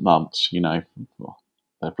recent months,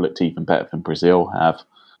 they've looked even better than Brazil have.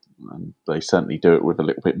 And they certainly do it with a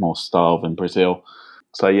little bit more style than Brazil.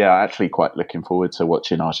 So yeah, actually quite looking forward to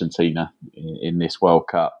watching Argentina in this World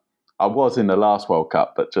Cup. I was in the last World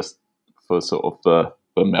Cup, but just for sort of the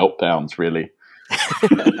meltdowns, really.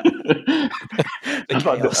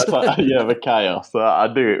 The chaos. I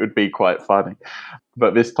knew it would be quite funny.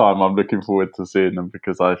 But this time I'm looking forward to seeing them,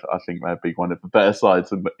 because I think they'd be one of the better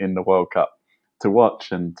sides in the World Cup to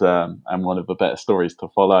watch, and one of the better stories to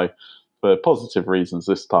follow for positive reasons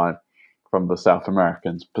this time from the South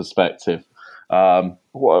Americans' perspective.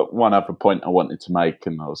 One other point I wanted to make,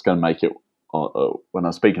 and I was going to make it when I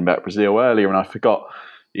was speaking about Brazil earlier, and I forgot,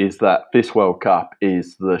 is that this World Cup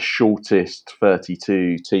is the shortest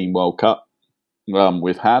 32-team World Cup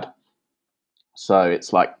we've had. So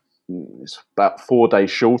it's about 4 days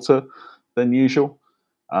shorter than usual.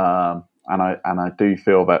 And I do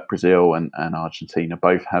feel that Brazil and Argentina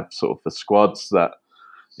both have sort of the squads that,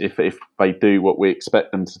 if they do what we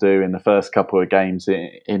expect them to do in the first couple of games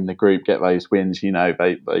in the group, get those wins,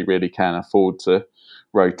 they really can afford to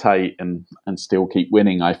rotate and still keep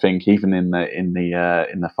winning. I think even in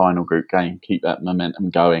the final group game, keep that momentum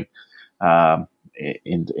going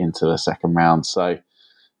into the second round. So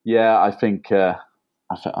yeah, I think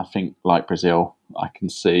like Brazil, I can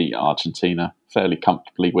see Argentina fairly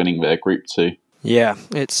comfortably winning their group too. Yeah,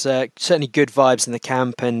 it's certainly good vibes in the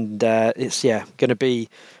camp, and it's going to be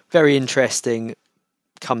very interesting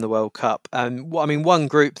come the World Cup. One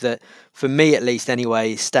group that, for me at least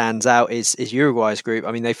anyway, stands out is Uruguay's group.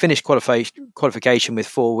 I mean, they finished qualification with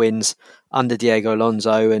 4 wins under Diego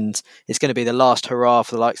Alonso, and it's going to be the last hurrah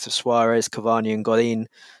for the likes of Suarez, Cavani and Godin.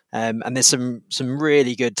 And there's some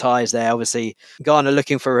really good ties there. Obviously, Ghana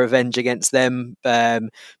looking for revenge against them.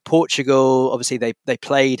 Portugal, obviously, they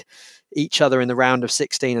played each other in the round of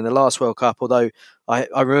 16 in the last World Cup, although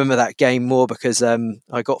I remember that game more because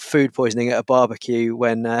I got food poisoning at a barbecue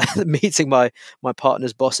when meeting my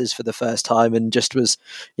partner's bosses for the first time, and just was,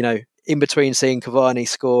 in between seeing Cavani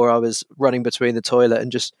score, I was running between the toilet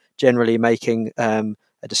and just generally making a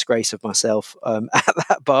disgrace of myself at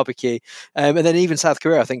that barbecue. And then even South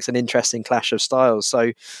Korea, I think, is an interesting clash of styles.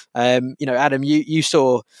 So, Adam, you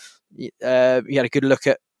saw, you had a good look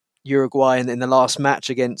at Uruguay in the last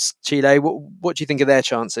match against Chile. What do you think of their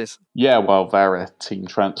chances? Yeah, well, they're a team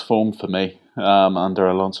transformed for me under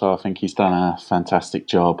Alonso. I think he's done a fantastic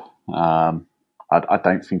job. I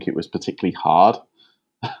don't think it was particularly hard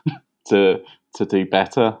to do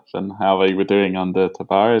better than how they were doing under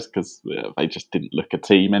Tavares, because they just didn't look a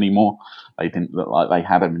team anymore. They didn't look like they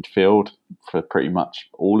had a midfield for pretty much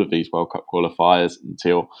all of these World Cup qualifiers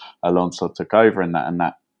until Alonso took over, and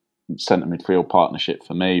that centre midfield partnership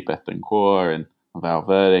for me, Betancourt and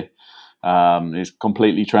Valverde, is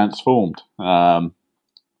completely transformed. In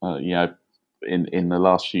the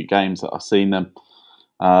last few games that I've seen them,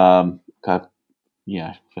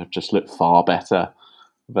 they've just looked far better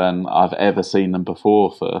than I've ever seen them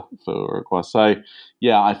before for Uruguay. So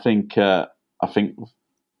yeah, I think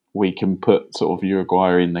we can put sort of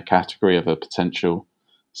Uruguay in the category of a potential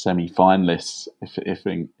semi-finalists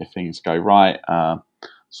if things go right.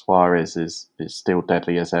 Suarez is still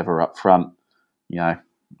deadly as ever up front.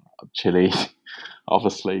 Chile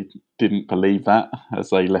obviously didn't believe that,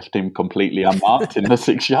 as they left him completely unmarked in the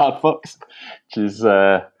 6-yard box,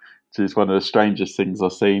 which is one of the strangest things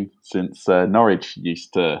I've seen since Norwich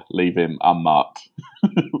used to leave him unmarked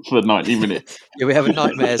for 90 minutes. Yeah, we're having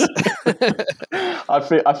nightmares.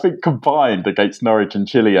 I think combined against Norwich and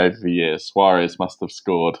Chile over the years, Suarez must have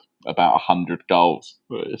scored about 100 goals.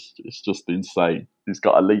 It's just insane. He's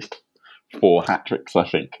got at least 4 hat-tricks, I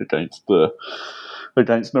think, against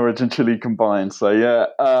Norwich and Chile combined. So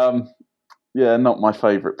not my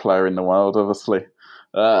favourite player in the world, obviously.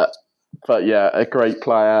 But yeah, a great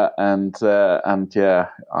player, and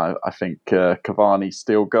I think Cavani's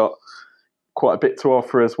still got quite a bit to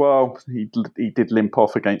offer as well. He did limp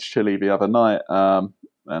off against Chile the other night, and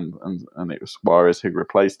it was Suarez who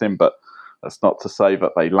replaced him. But that's not to say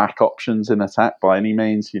that they lack options in attack by any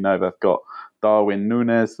means. They've got Darwin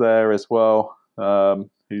Núñez there as well,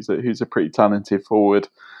 who's a pretty talented forward.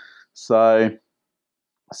 So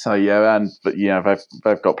yeah,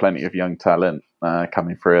 they've got plenty of young talent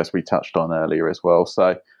coming through, as we touched on earlier as well.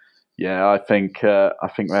 So yeah, I think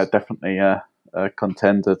they're definitely a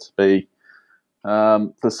contender to be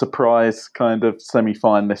the surprise kind of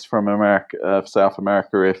semi-finalist from South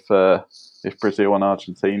America. If Brazil and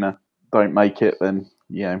Argentina don't make it, then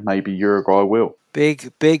maybe Uruguay will.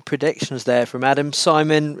 Big predictions there from Adam.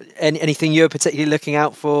 Simon, anything you're particularly looking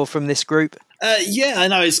out for from this group? I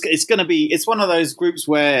know it's going to be. It's one of those groups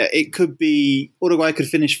where it could be Uruguay could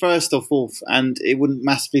finish first or fourth, and it wouldn't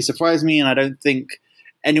massively surprise me. And I don't think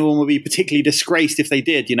anyone would be particularly disgraced if they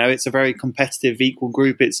did. It's a very competitive, equal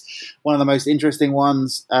group. It's one of the most interesting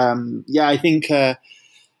ones. I think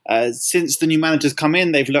since the new managers come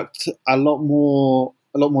in, they've looked a lot more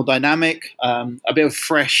dynamic, a bit of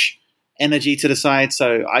fresh energy to the side.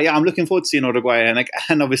 So I'm looking forward to seeing Uruguay,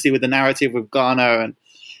 and obviously with the narrative with Ghana, and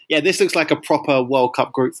this looks like a proper World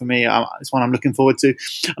Cup group for me. It's one I'm looking forward to,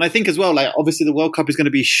 and I think as well, obviously the World Cup is going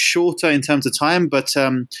to be shorter in terms of time, but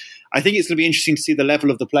I think it's going to be interesting to see the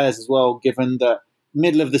level of the players as well, given the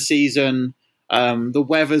middle of the season. The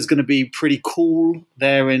weather's going to be pretty cool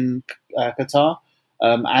there in Qatar,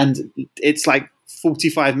 and it's like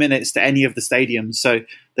 45 minutes to any of the stadiums. So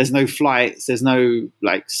there's no flights, there's no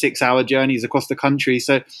 6-hour journeys across the country.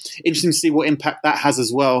 So interesting to see what impact that has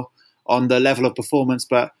as well on the level of performance.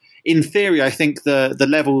 But in theory, I think the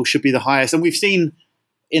level should be the highest. And we've seen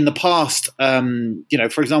in the past,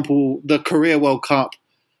 for example, the Korea World Cup,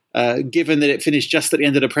 given that it finished just at the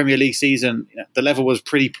end of the Premier League season, the level was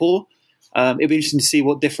pretty poor. It'd be interesting to see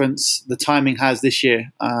what difference the timing has this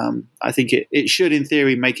year. I think it should, in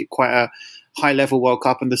theory, make it quite a high-level World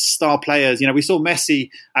Cup. And the star players, we saw Messi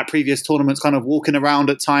at previous tournaments kind of walking around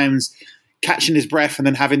at times, catching his breath and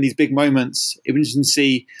then having these big moments. It'd be interesting to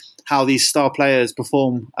see how these star players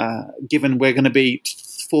perform, given we're going to be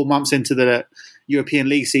 4 months into the European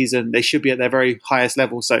League season. They should be at their very highest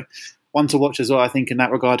level. So one to watch as well, I think, in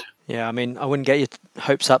that regard. Yeah, I mean, I wouldn't get your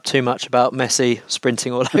hopes up too much about Messi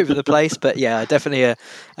sprinting all over the place, but yeah, definitely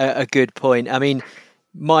a good point. I mean,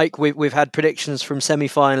 Mike, we've had predictions from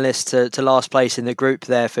semi-finalists to last place in the group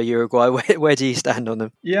there for Uruguay. Where do you stand on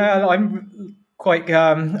them? Yeah, I'm quite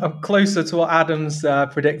I'm closer to what Adam's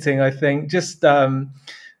predicting, I think. Just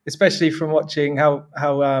especially from watching how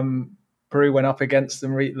Peru went up against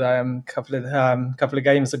them couple of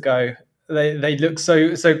games ago. They look so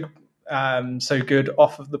good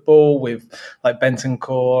off of the ball, with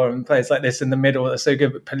Bentancur and players like this in the middle. They're so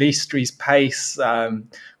good. But Pellistri's pace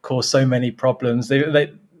caused so many problems.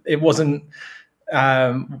 It wasn't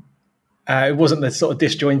the sort of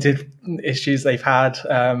disjointed issues they've had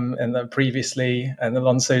previously. And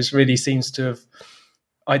Alonso's really seems to have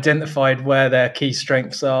identified where their key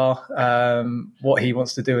strengths are, what he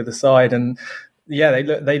wants to do with the side, and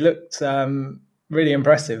they looked really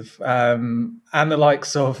impressive. And the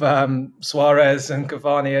likes of Suarez and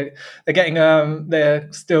Cavani,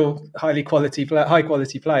 they're still high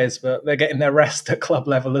quality players, but they're getting their rest at club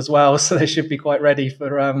level as well, so they should be quite ready for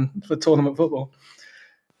tournament football.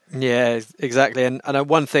 Yeah, exactly. And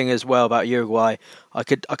one thing as well about Uruguay, I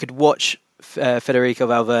could watch Federico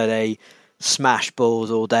Valverde smash balls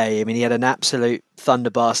all day. I mean, he had an absolute thunder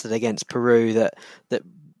bastard against Peru that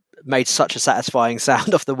made such a satisfying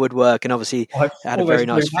sound off the woodwork, and obviously had a very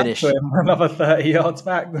nice finish. Another 30 yards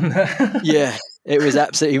back. Yeah, It was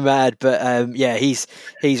absolutely mad, but yeah, he's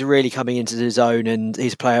really coming into his own, and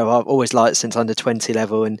he's a player I've always liked since under 20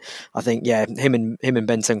 level. And I think him and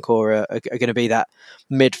Bentancur are going to be that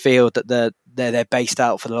midfield that they're based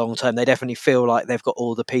out for the long term. They definitely feel like they've got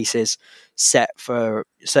all the pieces set for,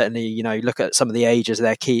 certainly, look at some of the ages of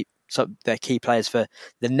their key players for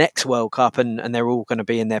the next World Cup, and they're all going to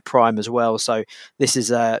be in their prime as well. So this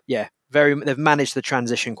is they've managed the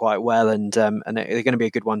transition quite well, and they're going to be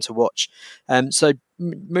a good one to watch. So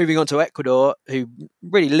moving on to Ecuador, who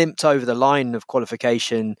really limped over the line of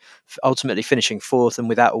qualification, ultimately finishing fourth and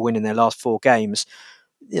without a win in their last 4 games.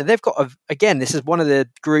 They've got again, this is one of the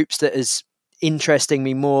groups that is interesting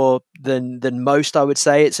me more than most. I would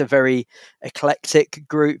say it's a very eclectic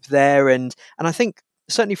group there, and I think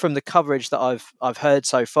certainly from the coverage that I've heard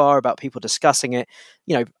so far about people discussing it,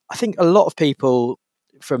 I think a lot of people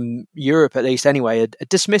from Europe, at least anyway, are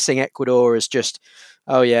dismissing Ecuador as just,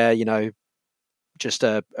 just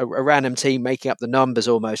a random team making up the numbers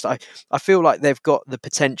almost. I feel like they've got the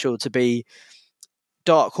potential to be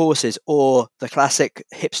dark horses, or the classic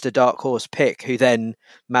hipster dark horse pick who then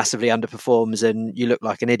massively underperforms and you look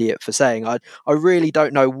like an idiot for saying. I really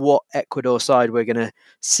don't know what Ecuador side we're going to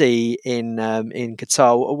see in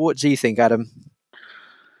Qatar. What do you think, Adam?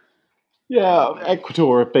 Yeah,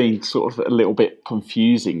 Ecuador have been sort of a little bit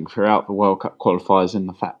confusing throughout the World Cup qualifiers in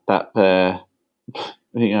the fact that the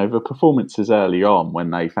performances early on,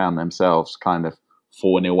 when they found themselves kind of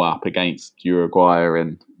 4-0 up against Uruguay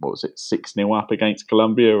and 6-0 up against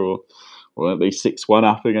Colombia, or at least 6-1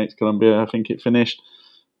 up against Colombia, I think it finished.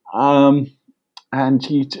 They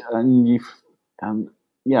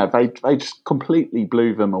just completely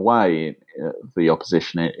blew them away, the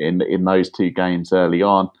opposition in those 2 games early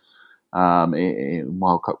on. In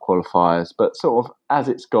World Cup qualifiers, but sort of as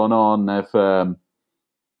it's gone on, they've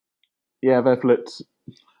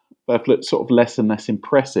looked sort of less and less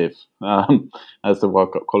impressive as the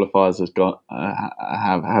World Cup qualifiers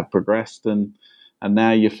have progressed, and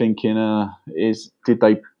now you're thinking, did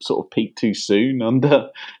they sort of peak too soon under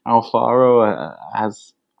Alfaro?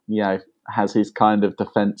 Has his kind of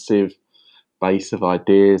defensive base of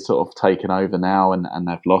ideas sort of taken over now, and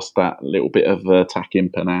they've lost that little bit of attacking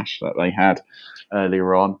panache that they had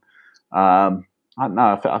earlier on. I don't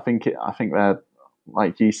know. I think they're,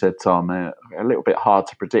 like you said, Tom, a little bit hard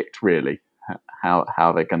to predict really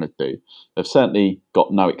how they're going to do. They've certainly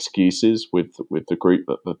got no excuses with the group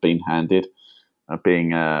that they've been handed.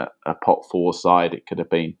 Being a pot 4 side, it could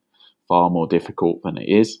have been far more difficult than it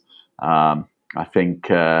is. I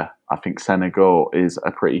think Senegal is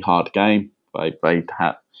a pretty hard game. They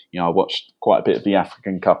had, I watched quite a bit of the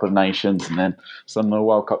African Cup of Nations and then some of the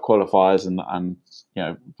World Cup qualifiers, and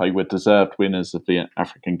they were deserved winners of the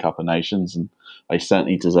African Cup of Nations, and they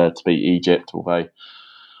certainly deserved to beat Egypt, although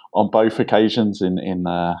on both occasions in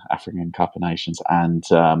the African Cup of Nations and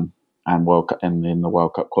World Cup, and in the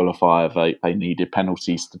World Cup qualifier, they needed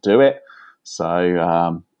penalties to do it.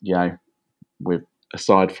 So with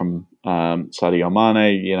aside from Sadio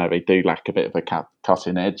Mane, they do lack a bit of a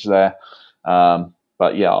cutting edge there.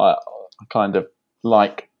 But yeah, I kind of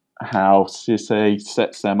like how Cisse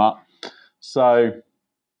sets them up. So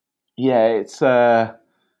yeah, it's an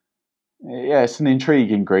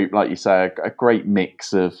intriguing group, like you say, a great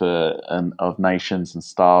mix of nations and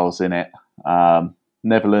styles in it.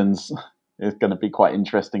 Netherlands is going to be quite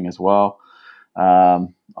interesting as well.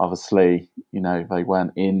 Obviously, they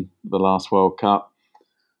weren't in the last World Cup,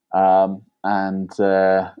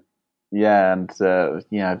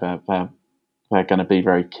 they're going to be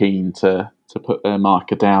very keen to put their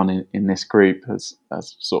marker down in this group, as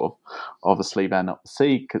sort of, obviously they're not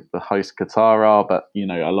the host Qatar are, but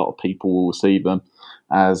a lot of people will see them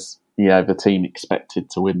as the team expected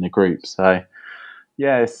to win the group. So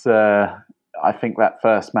yes, I think that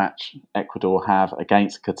first match Ecuador have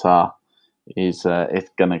against Qatar is it's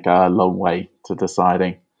going to go a long way to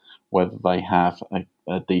deciding whether they have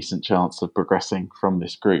a decent chance of progressing from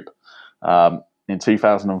this group. In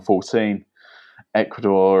 2014,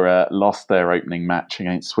 Ecuador lost their opening match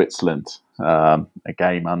against Switzerland, a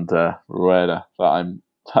game under Ronaldo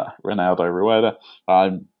Rueda,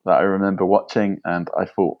 that I remember watching, and I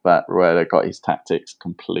thought that Rueda got his tactics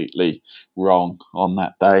completely wrong on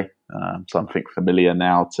that day. Something familiar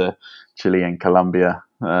now to Chile and Colombia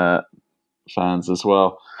fans as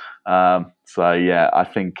well. So yeah, I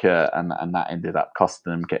think and that ended up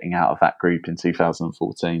costing them getting out of that group in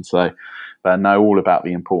 2014. So they know all about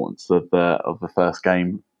the importance of the first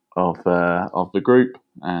game of the group,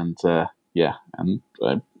 and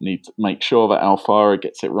need to make sure that Alfaro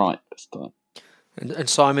gets it right this time. And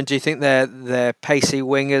Simon, do you think their pacey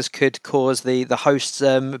wingers could cause the hosts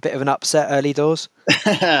a bit of an upset early doors?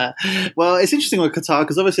 Well, it's interesting with Qatar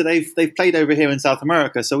because obviously they've played over here in South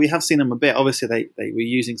America, so we have seen them a bit. Obviously, they were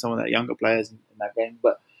using some of their younger players in that game,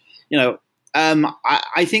 but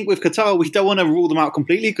I think with Qatar we don't want to rule them out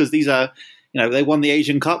completely because these are, they won the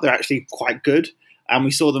Asian Cup. They're actually quite good, and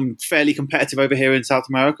we saw them fairly competitive over here in South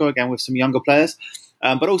America again with some younger players.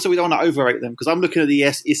 But also, we don't want to overrate them because I'm looking at the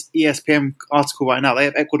ESPN article right now. They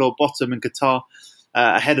have Ecuador bottom and Qatar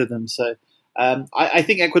ahead of them. So I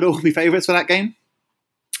think Ecuador will be favourites for that game.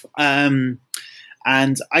 And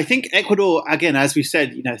I think Ecuador, again, as we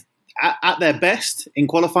said, at their best in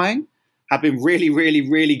qualifying, have been really, really,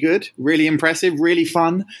 really good, really impressive, really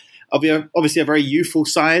fun. Obviously, a very youthful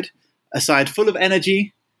side, a side full of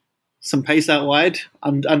energy. Some pace out wide,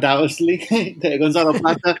 undoubtedly. Gonzalo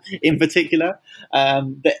Plata, in particular,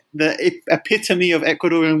 the epitome of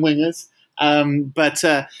Ecuadorian wingers. But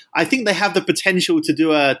I think they have the potential to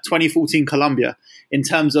do a 2014 Colombia in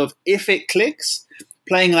terms of if it clicks,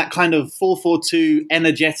 playing that kind of 4-4-2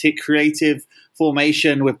 energetic, creative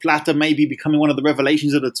formation with Plata maybe becoming one of the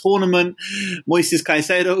revelations of the tournament. Moises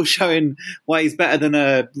Caicedo showing why he's better than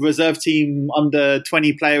a reserve team under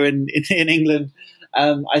 20 player in England.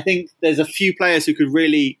 I think there's a few players who could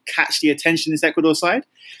really catch the attention in this Ecuador side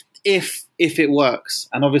if it works.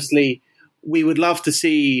 And obviously, we would love to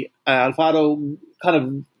see Alfaro kind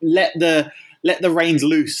of let the reins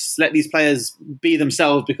loose, let these players be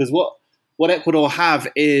themselves, because what Ecuador have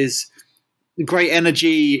is great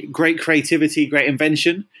energy, great creativity, great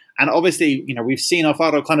invention. And obviously, we've seen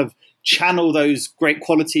Alfaro kind of channel those great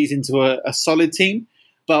qualities into a solid team.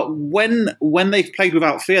 But when they've played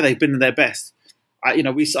without fear, they've been at their best.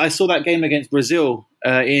 I saw that game against Brazil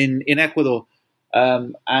in Ecuador,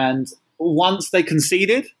 and once they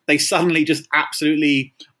conceded, they suddenly just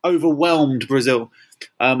absolutely overwhelmed Brazil.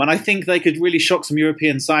 And I think they could really shock some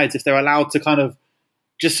European sides if they're allowed to kind of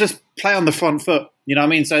just play on the front foot. You know what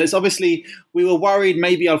I mean? So it's obviously, we were worried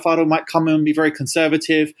maybe Alfaro might come in and be very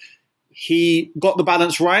conservative. He got the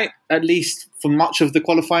balance right, at least for much of the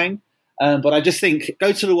qualifying. But I just think,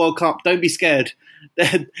 go to the World Cup, don't be scared.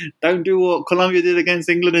 Don't do what Colombia did against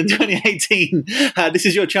England in 2018. This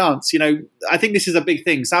is your chance. I think this is a big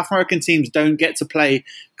thing. South American teams don't get to play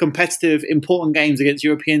competitive, important games against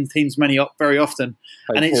European teams very often.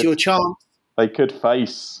 It's your chance. They could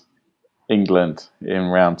face England in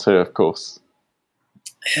round 2, of course.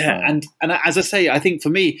 Yeah, and as I say, I think for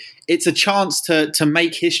me, it's a chance to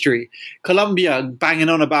make history. Colombia banging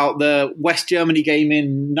on about the West Germany game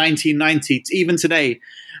in 1990, even today,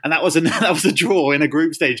 and that was a draw in a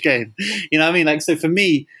group stage game. You know what I mean? So for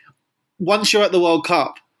me, once you're at the World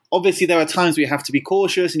Cup, obviously there are times where you have to be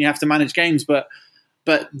cautious and you have to manage games, but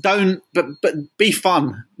be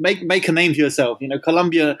fun. Make a name for yourself.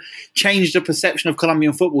 Colombia changed the perception of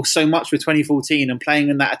Colombian football so much with 2014 and playing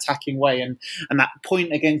in that attacking way, and that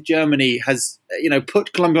point against Germany has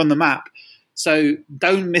put Colombia on the map. So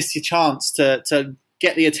don't miss your chance to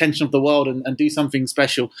get the attention of the world and do something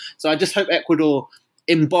special. So I just hope Ecuador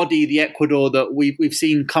embody the Ecuador that we've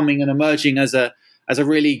seen coming and emerging as a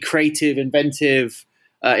really creative, inventive,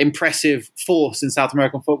 impressive force in South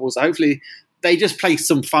American football. So hopefully they just play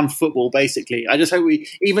some fun football, basically. I just hope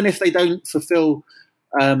even if they don't fulfill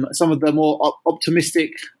some of the more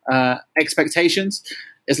optimistic expectations,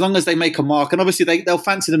 as long as they make a mark, and obviously they'll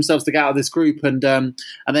fancy themselves to get out of this group, and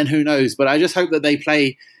then who knows? But I just hope that they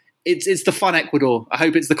play. It's the fun Ecuador. I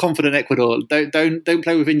hope it's the confident Ecuador. Don't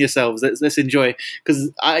play within yourselves. Let's enjoy,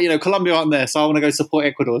 because Colombia aren't there, so I want to go support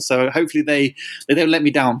Ecuador. So hopefully they don't let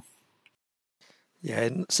me down. Yeah,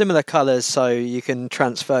 similar colours, so you can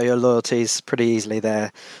transfer your loyalties pretty easily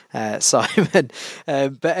there, Simon.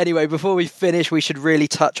 But anyway, before we finish, we should really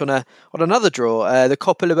touch on another draw, the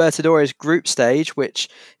Copa Libertadores group stage, which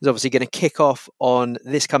is obviously going to kick off on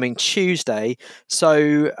this coming Tuesday.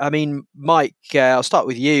 So, I mean, Mike, I'll start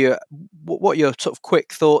with you. What are your sort of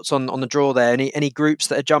quick thoughts on the draw there? Any groups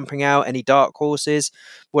that are jumping out? Any dark horses?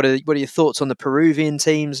 What are your thoughts on the Peruvian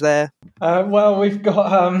teams there? Well, we've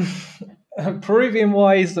got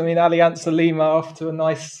Peruvian-wise, I mean, Alianza Lima off to a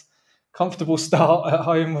nice, comfortable start at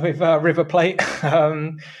home with River Plate.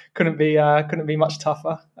 Couldn't be much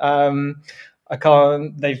tougher. They've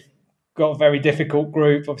got a very difficult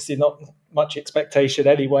group. Obviously, not much expectation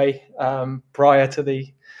anyway. Prior to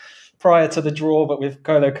the draw, but with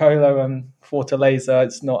Colo Colo and Fortaleza,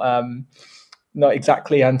 it's not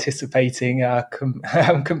exactly anticipating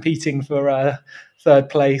competing for third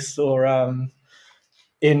place or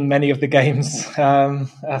in many of the games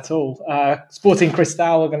at all. Sporting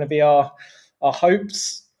Cristal are going to be our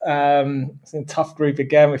hopes. It's a tough group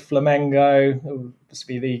again with Flamengo, who must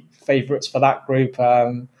be the favourites for that group.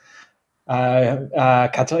 Universidad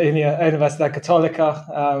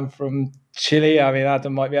Católica from Chile. I mean,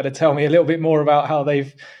 Adam might be able to tell me a little bit more about how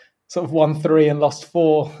they've sort of won 3 and lost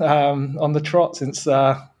 4 on the trot since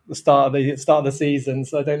the start of the season.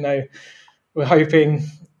 So I don't know. We're hoping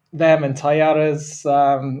them and Talleres,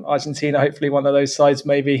 Argentina, hopefully one of those sides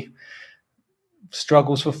maybe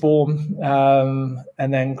struggles for form,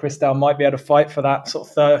 and then Cristal might be able to fight for that sort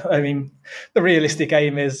of third. I mean, the realistic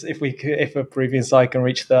aim is if a Peruvian side can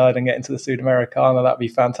reach third and get into the Sudamericana, that'd be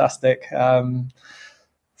fantastic. So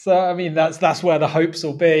I mean, that's where the hopes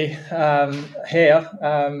will be here.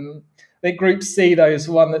 I think Group C, though, is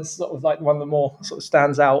one that's sort of like one of the more sort of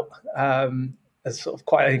stands out as sort of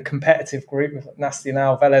quite a competitive group with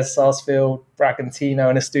Nacional, Vélez, Sarsfield, Bragantino,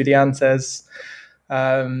 and Estudiantes.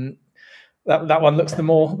 That one looks the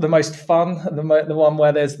most fun, the one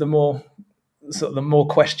where there's the more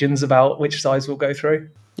questions about which sides will go through.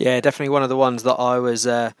 Yeah, definitely one of the ones that I was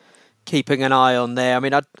keeping an eye on there. I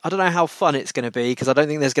mean, I don't know how fun it's going to be because I don't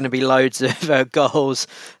think there's going to be loads of goals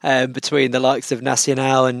between the likes of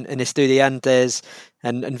Nacional and Estudiantes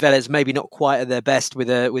and Vélez. Maybe not quite at their best with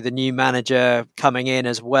a new manager coming in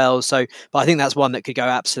as well. So, but I think that's one that could go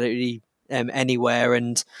absolutely anywhere.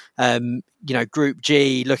 And Group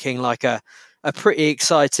G looking like a pretty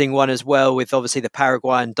exciting one as well, with obviously the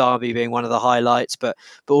Paraguayan derby being one of the highlights, but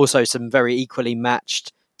also some very equally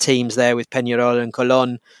matched teams there with Peñarol and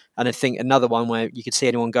Colón. And I think another one where you could see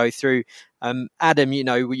anyone go through. Adam,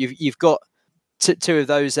 you've got two of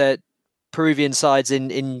those Peruvian sides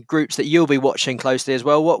in groups that you'll be watching closely as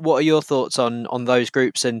well. What are your thoughts on those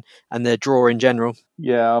groups and the draw in general?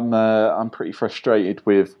 Yeah, I'm pretty frustrated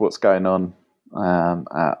with what's going on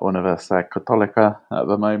at Universidad Católica at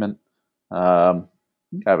the moment.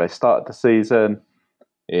 They started the season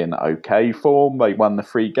in okay form. They won the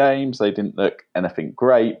 3 games. They didn't look anything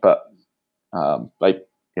great, but they,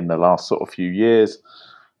 in the last sort of few years,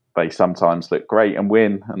 they sometimes look great and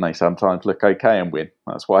win, and they sometimes look okay and win.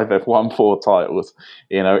 That's why they've won 4 titles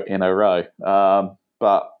in a row.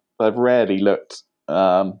 But they've rarely looked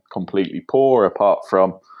completely poor, apart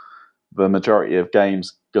from the majority of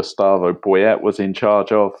games Gustavo Boyet was in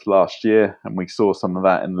charge of last year, and we saw some of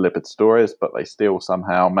that in the Libertadores, but they still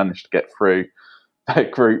somehow managed to get through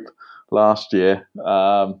that group last year.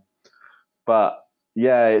 But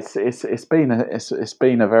yeah, it's been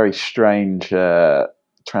a very strange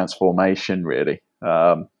transformation, really.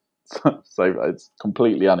 So it's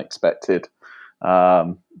completely unexpected.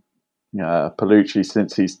 Palucci,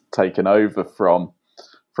 since he's taken over from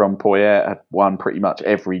Poyet, had won pretty much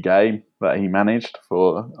every game that he managed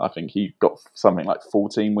for. I think he got something like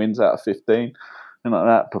 14 wins out of 15 and like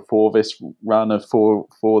that before this run of four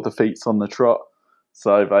defeats on the trot.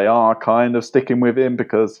 So they are kind of sticking with him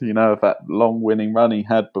because, of that long winning run he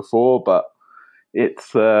had before. But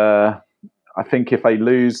it's, I think if they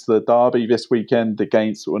lose the derby this weekend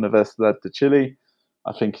against Universidad de Chile,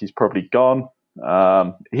 I think he's probably gone,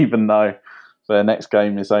 even though their next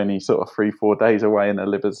game is only sort of 3-4 days away in the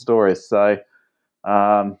Libertadores. So,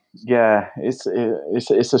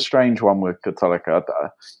 it's a strange one with Católica.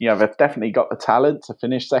 They've definitely got the talent to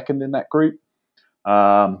finish second in that group.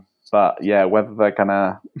 But yeah, whether they're going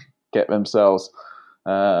to get themselves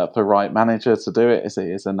the right manager to do it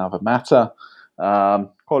is another matter.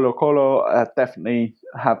 Colo definitely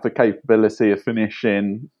have the capability of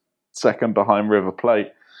finishing second behind River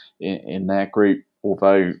Plate in their group,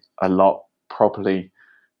 although a lot probably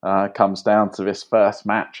comes down to this first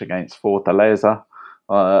match against Fortaleza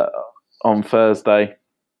on Thursday.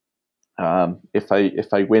 If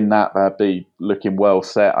they win that, they'll be looking well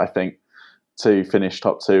set, I think, to finish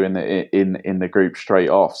top 2 in the group straight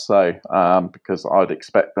off. So because I'd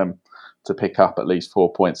expect them to pick up at least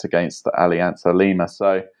 4 points against the Alianza Lima.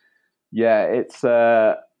 So yeah, it's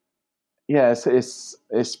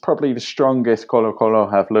probably the strongest Colo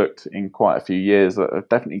have looked in quite a few years. They've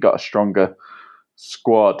definitely got a stronger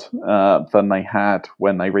squad than they had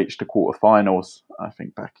when they reached the quarterfinals. I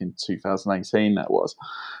think back in 2018 that was.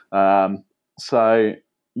 So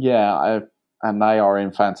yeah, and they are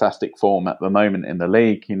in fantastic form at the moment in the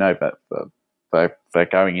league. But they're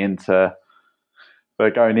going into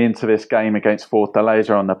this game against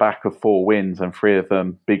Fortaleza on the back of 4 wins and 3 of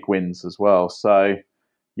them big wins as well. So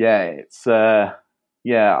yeah, it's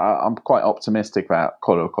I'm quite optimistic about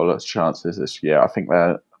Colo's chances this year. I think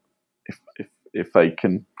they're if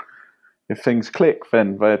things click,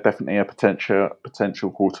 then they're definitely a potential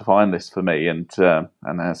quarterfinalist for me. And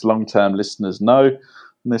as long-term listeners know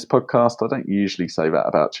in this podcast, I don't usually say that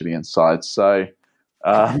about Chilean sides. So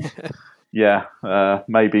yeah,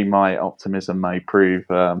 maybe my optimism may prove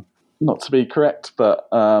not to be correct, but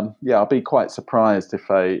yeah, I'll be quite surprised if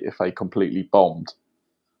they completely bombed,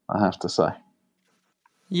 I have to say.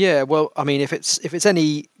 Yeah, well, I mean, if it's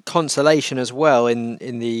any consolation as well in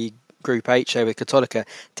the Group H there with Católica,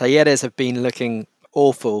 Talleres have been looking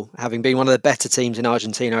awful, having been one of the better teams in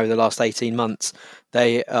Argentina over the last 18 months.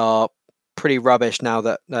 They are pretty rubbish now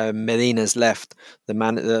that Medina's left, the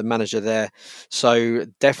manager there. So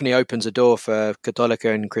definitely opens a door for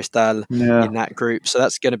Católica and Cristal in that group. So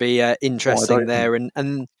that's going to be interesting there.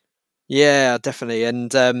 And yeah, definitely.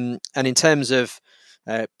 And in terms of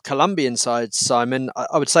Colombian sides, Simon,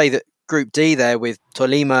 I would say that Group D there with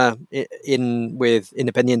Tolima in with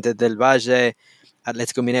Independiente del Valle,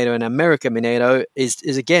 Atlético Mineiro, and América Mineiro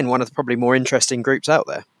is again one of the probably more interesting groups out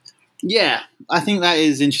there. Yeah, I think that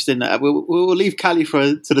is interesting. We'll leave Cali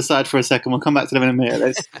to the side for a second. We'll come back to them in a minute.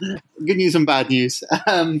 There's good news and bad news.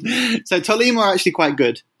 So Tolima are actually quite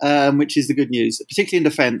good, which is the good news, particularly in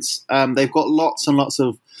defence. They've got lots and lots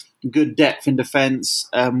of good depth in defence.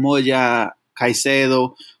 Moya,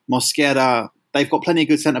 Caicedo, Mosquera. They've got plenty of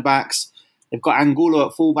good centre-backs. They've got Angulo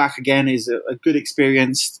at full-back again, is a good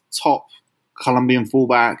experienced top Colombian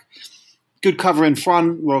full-back. Good cover in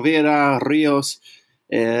front, Rovira, Rios,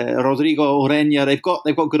 Rodrigo Ureña. They've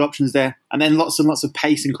got good options there. And then lots and lots of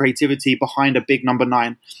pace and creativity behind a big number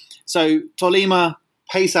 9. So Tolima,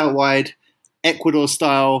 pace out wide, Ecuador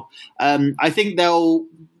style. I think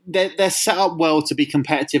they're set up well to be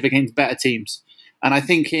competitive against better teams. And I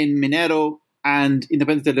think in Minero and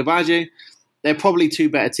Independiente del Valle, they're probably two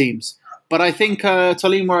better teams. But I think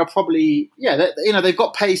Tolima are probably, they've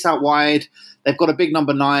got pace out wide. They've got a big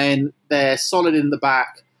number 9. They're solid in the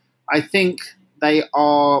back. I think they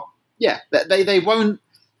are, they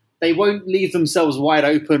won't leave themselves wide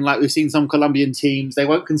open like we've seen some Colombian teams. They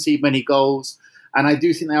won't concede many goals. And I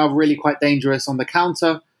do think they are really quite dangerous on the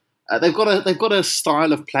counter. They've got a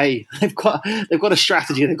style of play. They've got a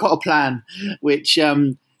strategy. They've got a plan, which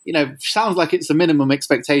sounds like it's a minimum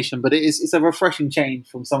expectation, but it's a refreshing change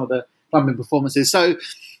from some of the Colombian performances. So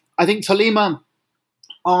I think Tolima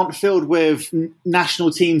aren't filled with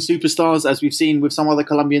national team superstars as we've seen with some other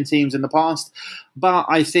Colombian teams in the past, but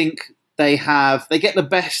I think they get the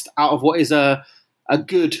best out of what is a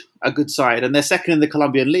good side, and they're second in the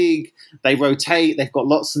Colombian league. They rotate. They've got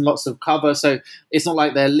lots and lots of cover, so it's not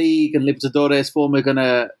like their league and Libertadores form are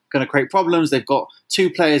gonna create problems. They've got 2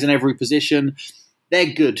 players in every position.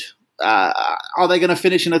 They're good. Are they going to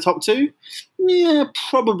finish in the top 2? Yeah,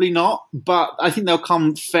 probably not, but I think they'll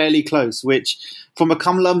come fairly close, which from a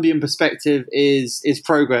Colombian perspective is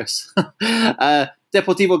progress.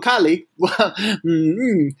 Deportivo Cali, well,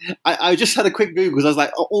 I just had a quick Google because I was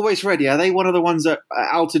like, always ready. Are they one of the ones at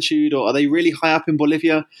altitude, or are they really high up in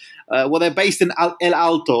Bolivia? Well, they're based in El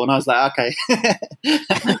Alto, and I was like, okay,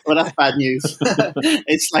 well, that's bad news.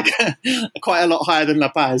 It's like quite a lot higher than La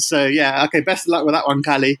Paz. So, yeah, okay, best of luck with that one,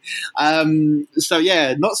 Cali. So,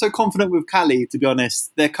 yeah, not so confident with Cali, to be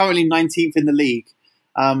honest. They're currently 19th in the league.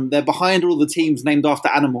 They're behind all the teams named after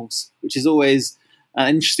animals, which is always an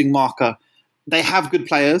interesting marker. They have good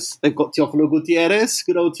players. They've got Teófilo Gutiérrez,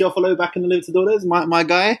 good old Teófilo back in the Libertadores, my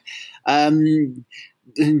guy.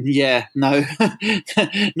 Yeah, no,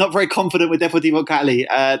 not very confident with Deportivo Cali.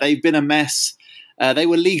 They've been a mess. They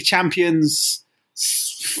were league champions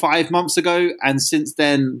 5 months ago, and since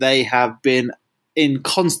then they have been in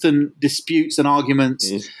constant disputes and arguments.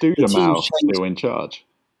 Is Dudamel still in charge?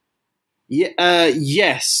 Yeah,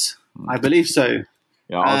 yes, I believe so.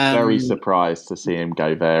 Yeah, I was very surprised to see him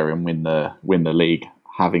go there and win the league,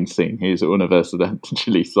 having seen his Universidad de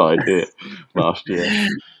Chile side here last year.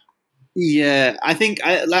 Yeah, I think,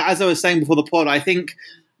 as I was saying before the pod, I think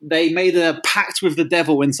they made a pact with the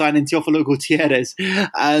devil when signing Teófilo Gutiérrez.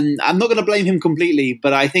 And I'm not going to blame him completely,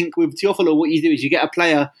 but I think with Teófilo, what you do is you get a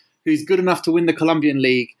player who's good enough to win the Colombian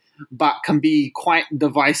league, but can be quite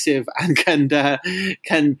divisive and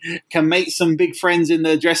can make some big friends in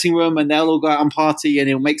the dressing room, and they'll all go out and party, and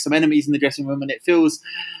he'll make some enemies in the dressing room. And it feels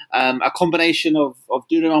a combination of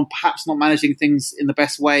Dudamel perhaps not managing things in the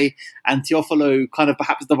best way, and Teófilo kind of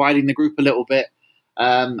perhaps dividing the group a little bit,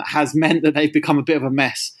 has meant that they've become a bit of a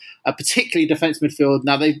mess, particularly defence midfield.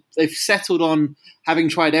 Now they've settled on, having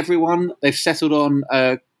tried everyone, they've settled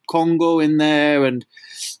on Congo in there, and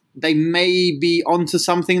they may be onto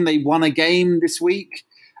something. They won a game this week.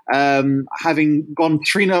 Having gone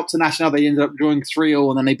 3-0 up to Nacional, they ended up drawing 3-0,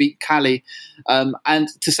 and then they beat Cali. And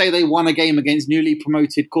to say they won a game against newly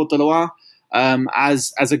promoted Cortuluá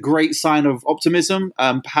as a great sign of optimism,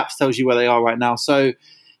 perhaps tells you where they are right now. So,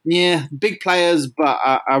 yeah, big players, but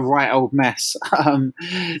a right old mess.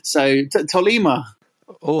 So Tolima.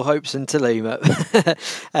 all hopes in Tolima.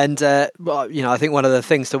 And I think one of the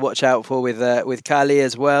things to watch out for with Cali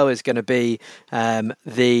as well is going to be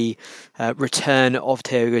the return of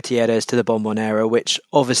Teo Gutierrez to the Bombonera, which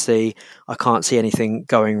obviously I can't see anything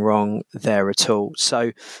going wrong there at all.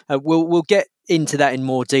 So we'll get into that in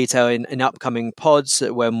more detail in upcoming pods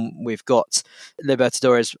when we've got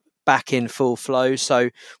Libertadores back in full flow.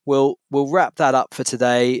 So we'll wrap that up for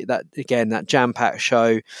today. That jam-packed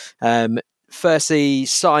show. Firstly,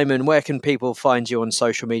 Simon, where can people find you on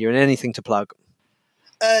social media and anything to plug?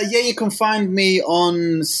 You can find me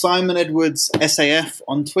on Simon Edwards SAF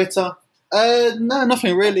on Twitter. No,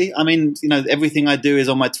 nothing really. I mean, everything I do is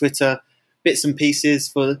on my Twitter, bits and pieces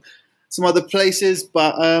for some other places.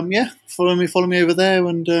 But follow me over there,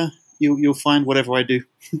 and you'll find whatever I do.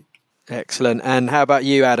 Excellent. And how about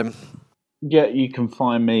you, Adam? Yeah, you can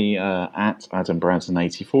find me at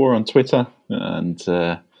AdamBranson84 on Twitter, and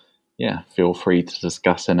feel free to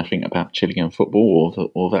discuss anything about Chilean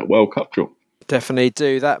football or that World Cup draw. Definitely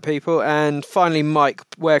do that, people. And finally, Mike,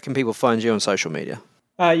 where can people find you on social media?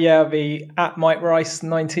 I'll be at Mike Rice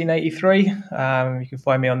 1983. You can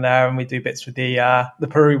find me on there, and we do bits with the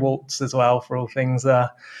Peru Waltz as well for all things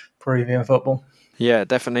Peruvian football. Yeah,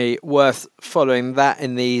 definitely worth following that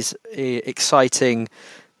in these exciting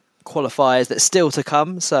qualifiers that's still to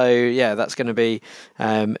come. So yeah, that's going to be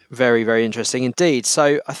very, very interesting indeed.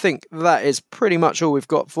 So I think that is pretty much all we've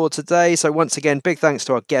got for today. So once again, big thanks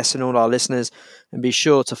to our guests and all our listeners, and be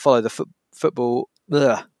sure to follow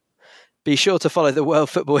the Be sure to follow the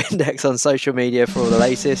World Football Index on social media for all the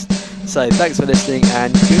latest. So thanks for listening,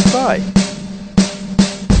 and goodbye.